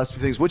down here, last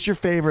few things. What's your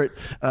favorite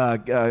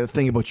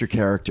thing about your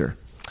character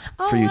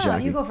for you, wow,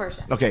 Jackie? you go first,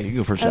 Jackie. Okay, you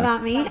go first, Jackie.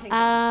 About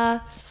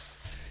me,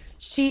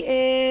 she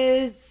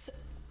is.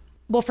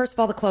 Well, first of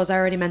all, the clothes. I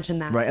already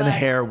mentioned that. Right, and the But-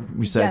 hair,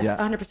 we said, yes, yeah.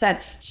 100%.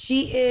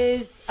 She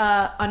is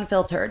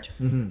unfiltered,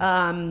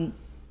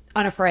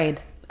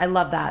 unafraid. I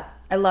love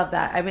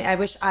that. I mean, I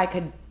wish I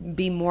could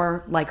be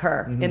more like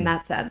her in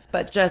that sense,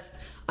 but just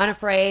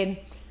unafraid,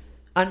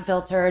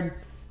 unfiltered.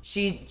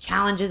 She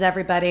challenges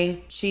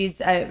everybody. She's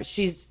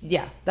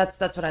yeah. That's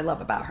what I love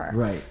about her.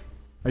 Right.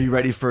 Are you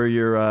ready for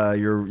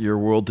your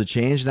world to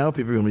change now?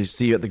 People are going to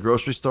see you at the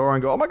grocery store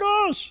and go, "Oh my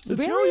gosh,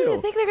 it's Really? Yo-Yo."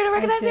 You think they're gonna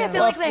recognize me? I do.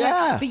 feel like Well, they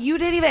yeah. But you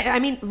didn't even. I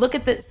mean, look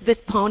at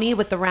this pony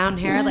with the round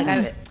hair.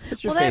 Like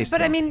It's your Well, face, but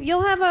though. I mean,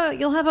 you'll have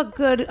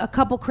a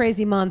couple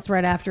crazy months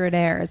right after it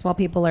airs while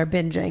people are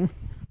binging.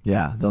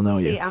 yeah, they'll know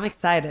See, you. I'm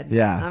excited.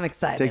 Yeah. I'm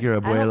excited. Take your I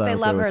abuela hope they out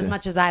love there her with as you.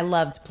 much as I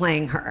loved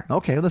playing her.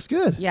 Okay, well, that's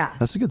good. Yeah.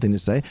 That's a good thing to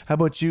say. How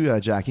about you,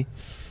 Jackie?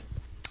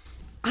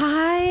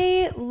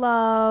 I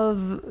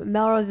love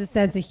Melrose's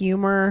sense of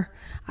humor.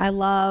 I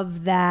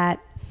love that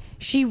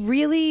she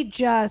really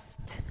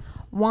just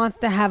wants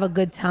to have a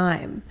good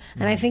time.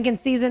 And I think in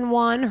season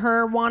 1,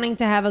 her wanting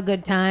to have a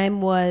good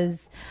time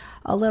was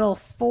a little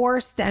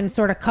forced and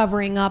sort of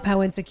covering up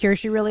how insecure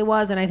she really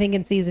was. And I think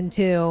in season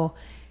 2,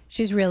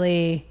 she's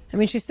really, I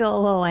mean, she's still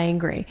a little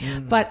angry,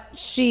 but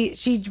she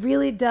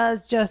really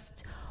does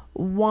just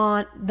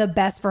want the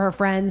best for her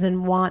friends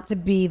and want to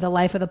be the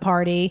life of the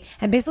party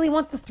and basically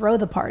wants to throw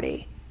the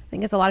party. I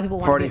think it's a lot of people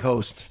want Party to be,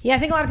 host. Yeah, I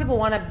think a lot of people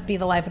want to be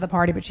the life of the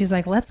party, but she's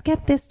like, let's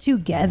get this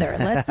together.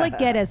 Let's like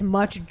get as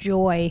much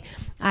joy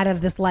out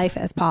of this life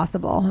as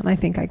possible. And I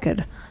think I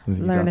could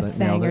learn a got that.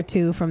 Nailed thing or it.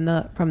 two from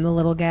the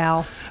little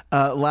gal.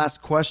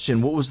 Last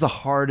question. What was the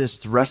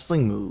hardest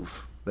wrestling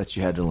move that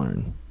you had to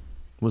learn?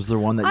 Was there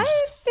one that you...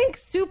 I think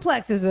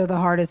suplexes are the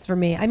hardest for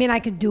me. I mean, I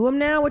could do them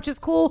now, which is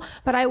cool,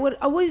 but I would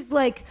always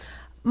like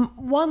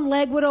one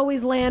leg would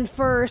always land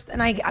first,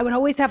 and I would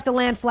always have to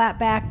land flat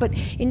back. But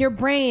in your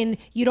brain,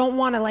 you don't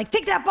want to like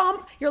take that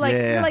bump. You're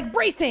like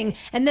bracing,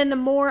 and then the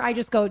more I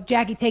just go,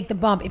 Jackie, take the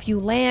bump. If you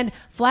land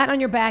flat on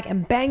your back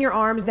and bang your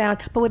arms down,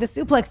 but with a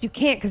suplex you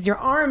can't because your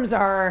arms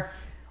are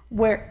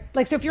where,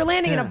 like, so if you're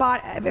landing in a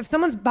body, if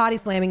someone's body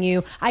slamming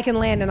you, I can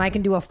land and I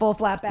can do a full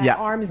flat back,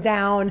 arms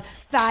down,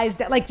 thighs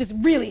down, like just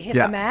really hit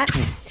the mat.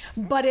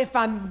 But if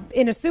I'm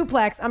in a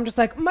suplex, I'm just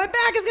like, my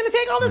back is going to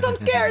take all this. I'm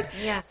scared.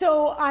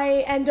 So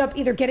I end up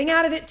either getting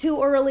out of it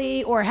too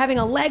early or having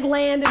a leg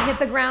land and hit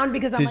the ground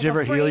because I'm Did like, you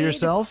ever heal afraid.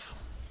 yourself?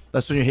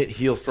 That's when you hit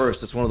heel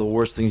first. That's one of the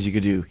worst things you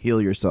could do. Heal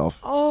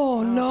yourself.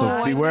 Oh no!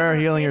 So beware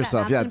healing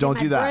yourself. Yeah, don't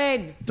do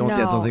that. Don't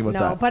think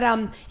about that. But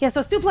yeah. So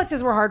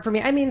suplexes were hard for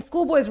me. I mean,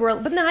 schoolboys were,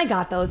 but no, I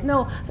got those.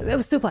 No, it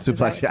was suplexes.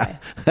 Suplex, yeah.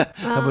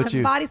 How about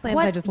you? Body slams,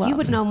 I just love. You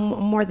would know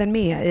more than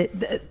me.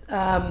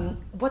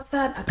 What's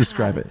that? Oh,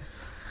 Describe God. it.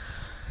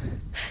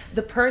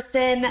 The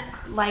person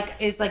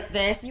is like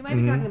this. You might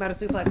be talking about a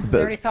suplex because we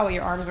already saw what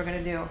your arms were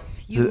going to do.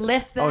 You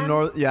lift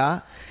them.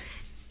 Yeah.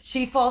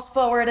 She falls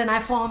forward and I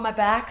fall on my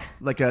back.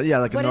 Like a What is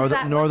northern that?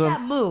 What's northern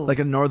that move? like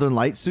a northern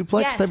light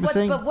suplex Yes, type of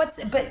thing.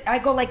 but I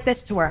go like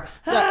this to her.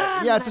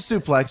 Yeah, it's a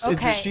suplex.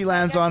 Okay. She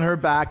lands on her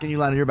back and you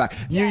land on your back.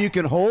 You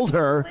can hold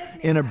her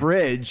in a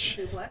bridge.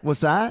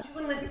 What's that?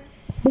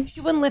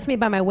 She wouldn't lift me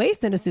by my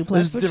waist in a suplex.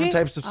 There's would different she?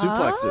 types of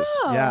suplexes.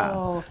 Yeah.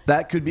 Oh.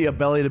 That could be a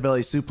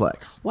belly-to-belly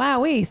suplex.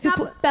 Wowee.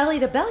 Not belly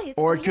to belly.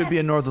 Or it could be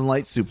a Northern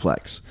Light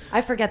suplex.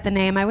 I forget the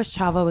name. I wish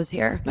Chavo was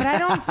here. But I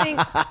don't think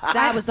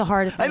That was the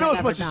hardest thing I know I've as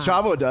ever much as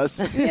done. Chavo does.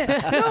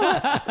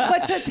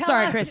 But to tell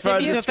Sorry, us, Chris.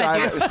 Sorry, Did you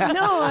offend describe you? it.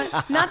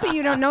 No, not that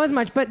you don't know as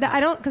much, but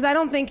because I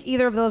don't think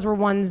either of those were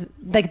ones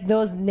like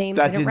those names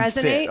That didn't didn't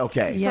resonate. fit.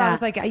 Okay. So Yeah. I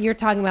was like, you're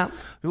talking about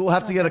We'll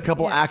have to get a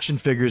couple action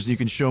figures you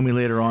can show me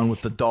later on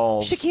with the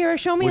dolls. Shakira.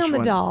 Show me Which on the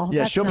one? doll. Yeah,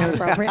 That's show me. not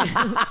appropriate.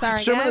 Sorry,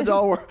 Show me the guys.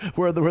 doll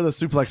where the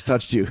suplex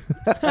touched you.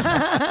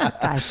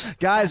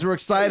 Guys, we're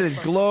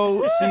excited.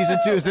 Glow season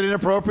 2. Is it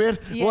inappropriate?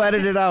 We'll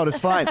edit it out. It's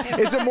fine.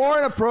 Is it more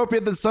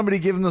inappropriate than somebody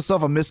giving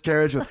themselves a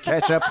miscarriage with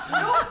ketchup?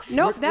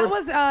 Nope, that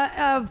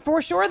was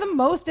for sure the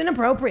most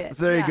inappropriate.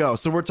 There you go.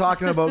 So we're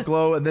talking about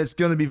Glow, and it's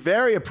going to be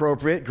very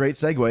appropriate. Great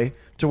segue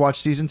to watch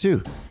season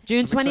 2.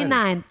 June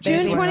 29th.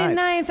 June baby.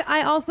 29th.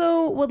 I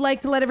also would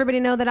like to let everybody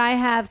know that I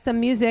have some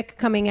music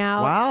coming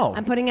out. Wow.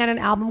 I'm putting out an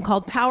album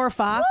called Power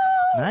Fox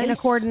Nice. in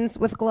accordance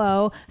with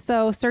Glow.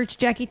 So search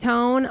Jackie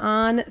Tone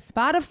on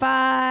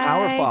Spotify.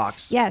 Power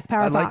Fox. Yes,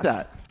 Power I Fox. like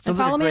that. And Sounds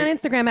like follow a me on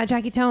great- Instagram at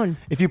Jackie Tone.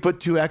 If you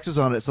put 2 X's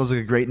on it, it sounds like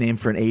a great name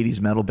for an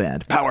 80s metal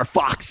band. Power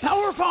Fox.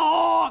 Power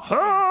Fox.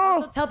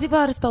 Also, tell people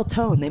how to spell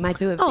tone. They might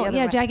do it. the Oh, other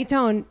yeah, way. Jackie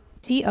Tone.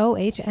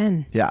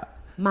 TOHN. Yeah.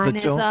 Mine The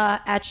is tone-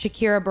 at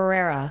Shakira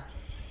Barrera.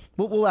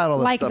 We'll add all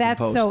that Like stuff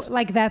that's in so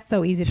post. that's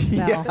so easy to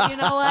spell. You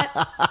know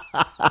what?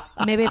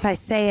 Maybe if I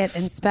say it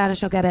in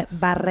Spanish, I'll get it.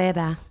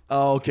 Barrera.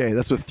 Oh, okay.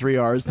 That's with 3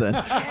 R's then.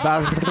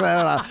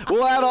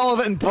 We'll add all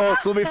of it in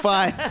post. We'll be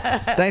fine.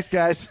 Thanks,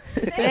 guys.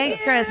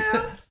 Thanks, Chris.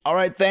 All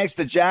right, thanks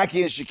to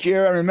Jackie and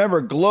Shakira. And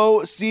remember,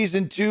 Glow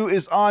Season 2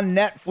 is on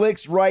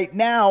Netflix right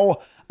now.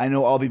 I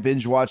know I'll be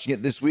binge watching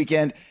it this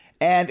weekend.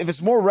 And if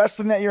it's more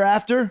wrestling that you're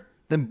after,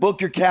 then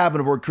book your cabin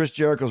aboard Chris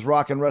Jericho's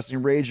Rock and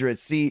Wrestling Rager at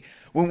Sea.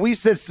 When we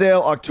set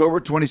sail October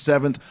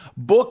 27th,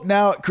 book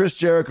now at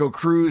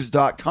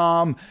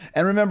ChrisJerichoCruise.com.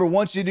 And remember,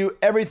 once you do,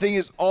 everything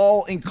is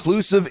all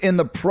inclusive in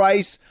the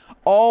price.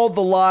 All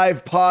the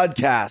live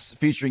podcasts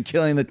featuring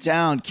Killing the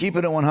Town,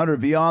 Keeping It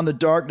 100, Beyond the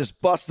Darkness,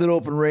 Busted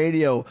Open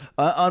Radio,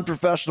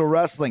 Unprofessional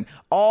Wrestling,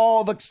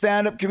 all the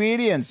stand-up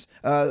comedians,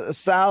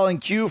 Sal and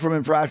Q from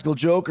Impractical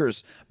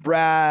Jokers,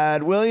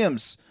 Brad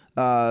Williams,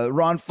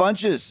 Ron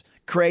Funches,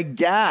 Craig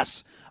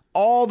Gass,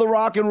 all the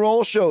rock and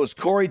roll shows,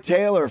 Corey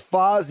Taylor,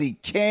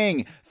 Fozzy,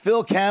 King,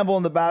 Phil Campbell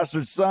and the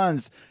Bastard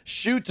Sons,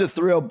 Shoot to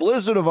Thrill,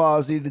 Blizzard of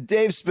Ozzy, the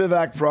Dave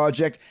Spivak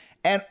Project,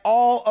 and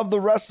all of the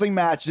wrestling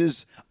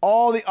matches,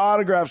 all the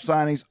autograph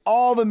signings,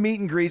 all the meet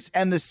and greets,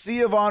 and the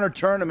Sea of Honor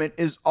tournament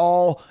is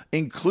all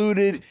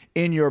included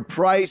in your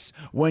price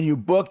when you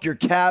book your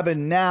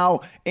cabin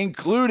now,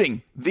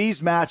 including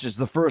these matches.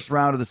 The first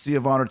round of the Sea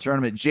of Honor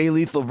tournament, Jay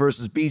Lethal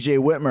versus BJ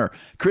Whitmer,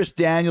 Chris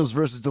Daniels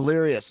versus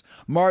Delirious,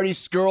 Marty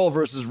Scurll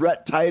versus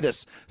Rhett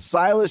Titus,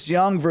 Silas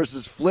Young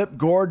versus Flip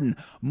Gordon,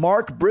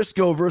 Mark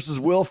Briscoe versus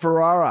Will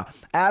Ferrara,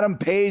 Adam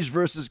Page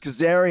versus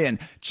Kazarian,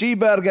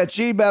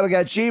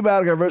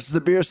 Chiberga versus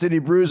the Beer City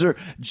Bruiser,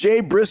 Jay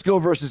Briscoe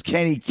versus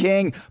Kenny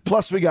King.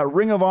 Plus, we got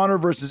Ring of Honor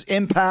versus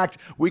Impact.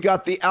 We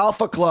got the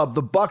Alpha Club,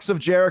 the Bucks of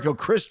Jericho.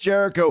 Chris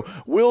Jericho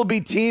will be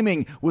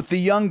teaming with the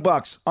Young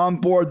Bucks on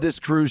board this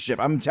cruise ship.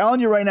 I'm telling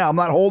you right now, I'm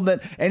not holding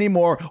it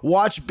anymore.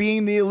 Watch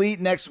Being the Elite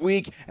next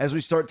week as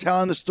we start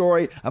telling the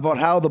story about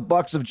how the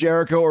Bucks of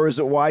Jericho, or is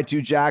it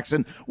Y2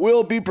 Jackson,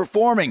 will be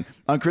performing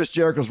on Chris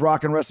Jericho's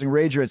Rock and Wrestling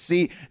Rager at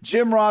Sea.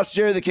 Jim Ross,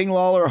 Jerry the King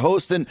Lawler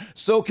hosting,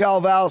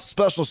 SoCal Val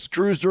special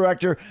cruise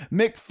director,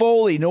 Mick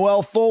Foley,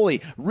 Noel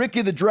Foley,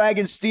 Ricky the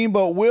Dragon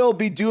Steamboat will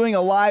be doing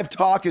a live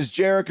talk as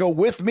Jericho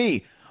with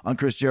me on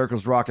Chris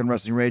Jericho's Rock and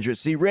Wrestling Rager at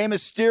Sea. Rey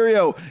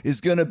Mysterio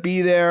is going to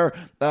be there.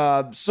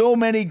 So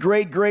many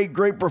great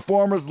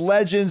performers,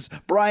 legends.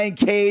 Brian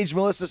Cage,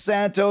 Melissa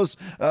Santos,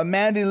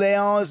 Mandy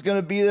Leon is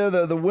going to be there.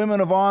 The Women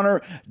of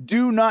Honor.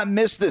 Do not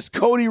miss this.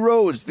 Cody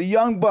Rhodes, the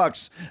Young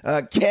Bucks,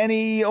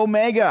 Kenny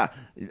Omega,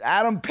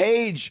 Adam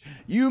Page,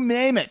 you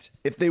name it.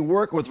 If they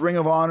work with Ring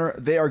of Honor,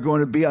 they are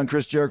going to be on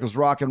Chris Jericho's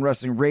Rock and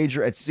Wrestling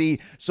Rager at Sea.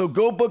 So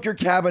go book your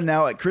cabin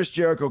now at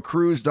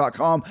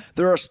ChrisJerichoCruise.com.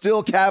 There are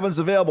still cabins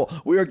available.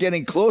 We are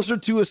getting closer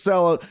to a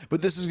sellout,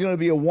 but this is going to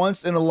be a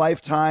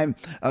once-in-a-lifetime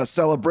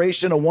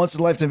celebration, a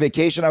once-in-a-lifetime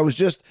vacation. I was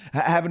just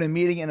having a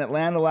meeting in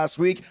Atlanta last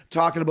week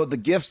talking about the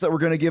gifts that we're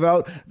going to give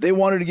out. They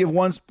wanted to give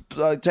one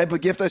type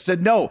of gift. I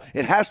said, no,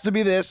 it has to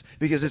be this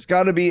because it's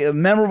got to be a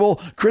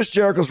memorable Chris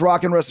Jericho's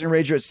Rock and Wrestling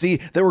Rager at Sea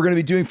that we're going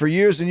to be doing for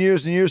years and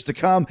years and years to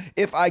come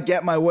if I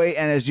get my way.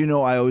 And as you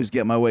know, I always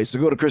get my way. So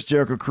go to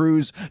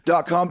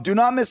ChrisJerichoCruise.com. Do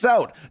not miss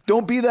out.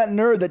 Don't be that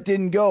nerd that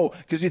didn't go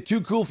because you're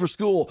too cool for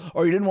school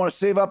or you didn't want to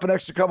save up an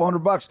extra couple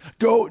 $100.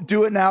 Go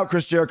do it now,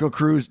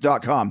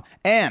 ChrisJerichoCruise.com.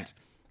 And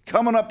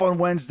coming up on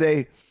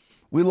Wednesday,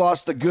 we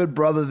lost a good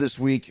brother this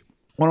week.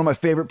 one of my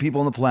favorite people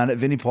on the planet,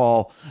 Vinnie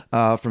Paul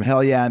from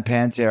Hell Yeah and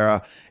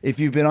Pantera. If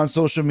you've been on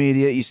social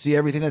media, you see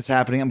everything that's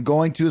happening. I'm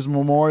going to his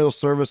memorial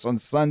service on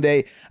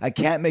Sunday. I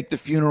can't make the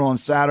funeral on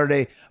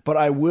Saturday, but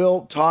I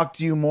will talk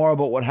to you more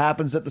about what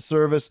happens at the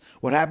service,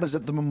 what happens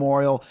at the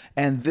memorial.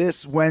 And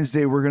this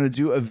Wednesday, we're going to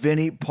do a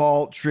Vinnie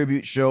Paul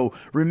tribute show,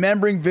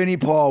 remembering Vinnie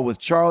Paul with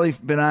Charlie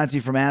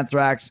Benanti from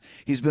Anthrax.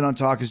 He's been on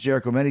Talk Is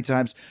Jericho many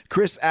times.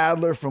 Chris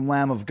Adler from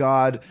Lamb of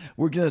God.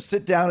 We're going to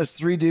sit down as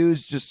three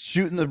dudes just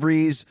shooting the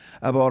breeze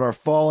about our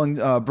fallen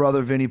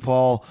brother, Vinnie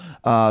Paul.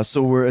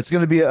 So it's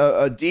going to be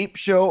a deep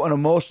show, an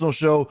emotional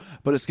show,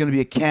 but it's going to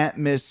be a can't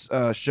miss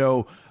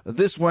show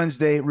this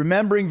Wednesday,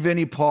 remembering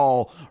Vinnie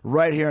Paul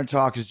right here on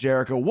Talk Is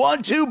Jericho.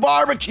 1-2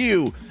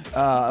 barbecue.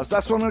 So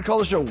that's what I'm going to call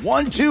the show.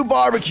 1-2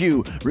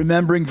 barbecue,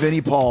 remembering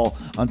Vinnie Paul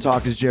on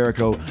Talk Is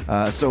Jericho.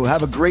 So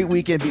have a great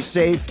weekend. Be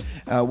safe.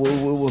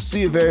 We'll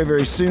see you very,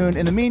 very soon.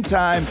 In the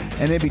meantime,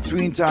 and in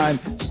between time,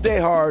 stay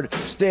hard,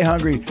 stay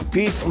hungry.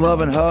 Peace, love,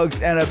 and hugs,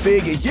 and a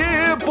big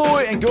yeah,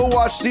 boy. And go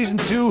watch season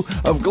 2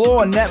 of Glow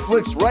on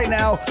Netflix right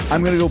now.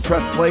 I'm going to go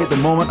press play the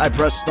moment I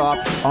press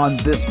stop on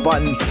this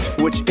button,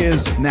 which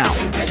is now.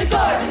 It's the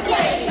sword, the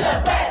shade,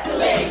 the breath.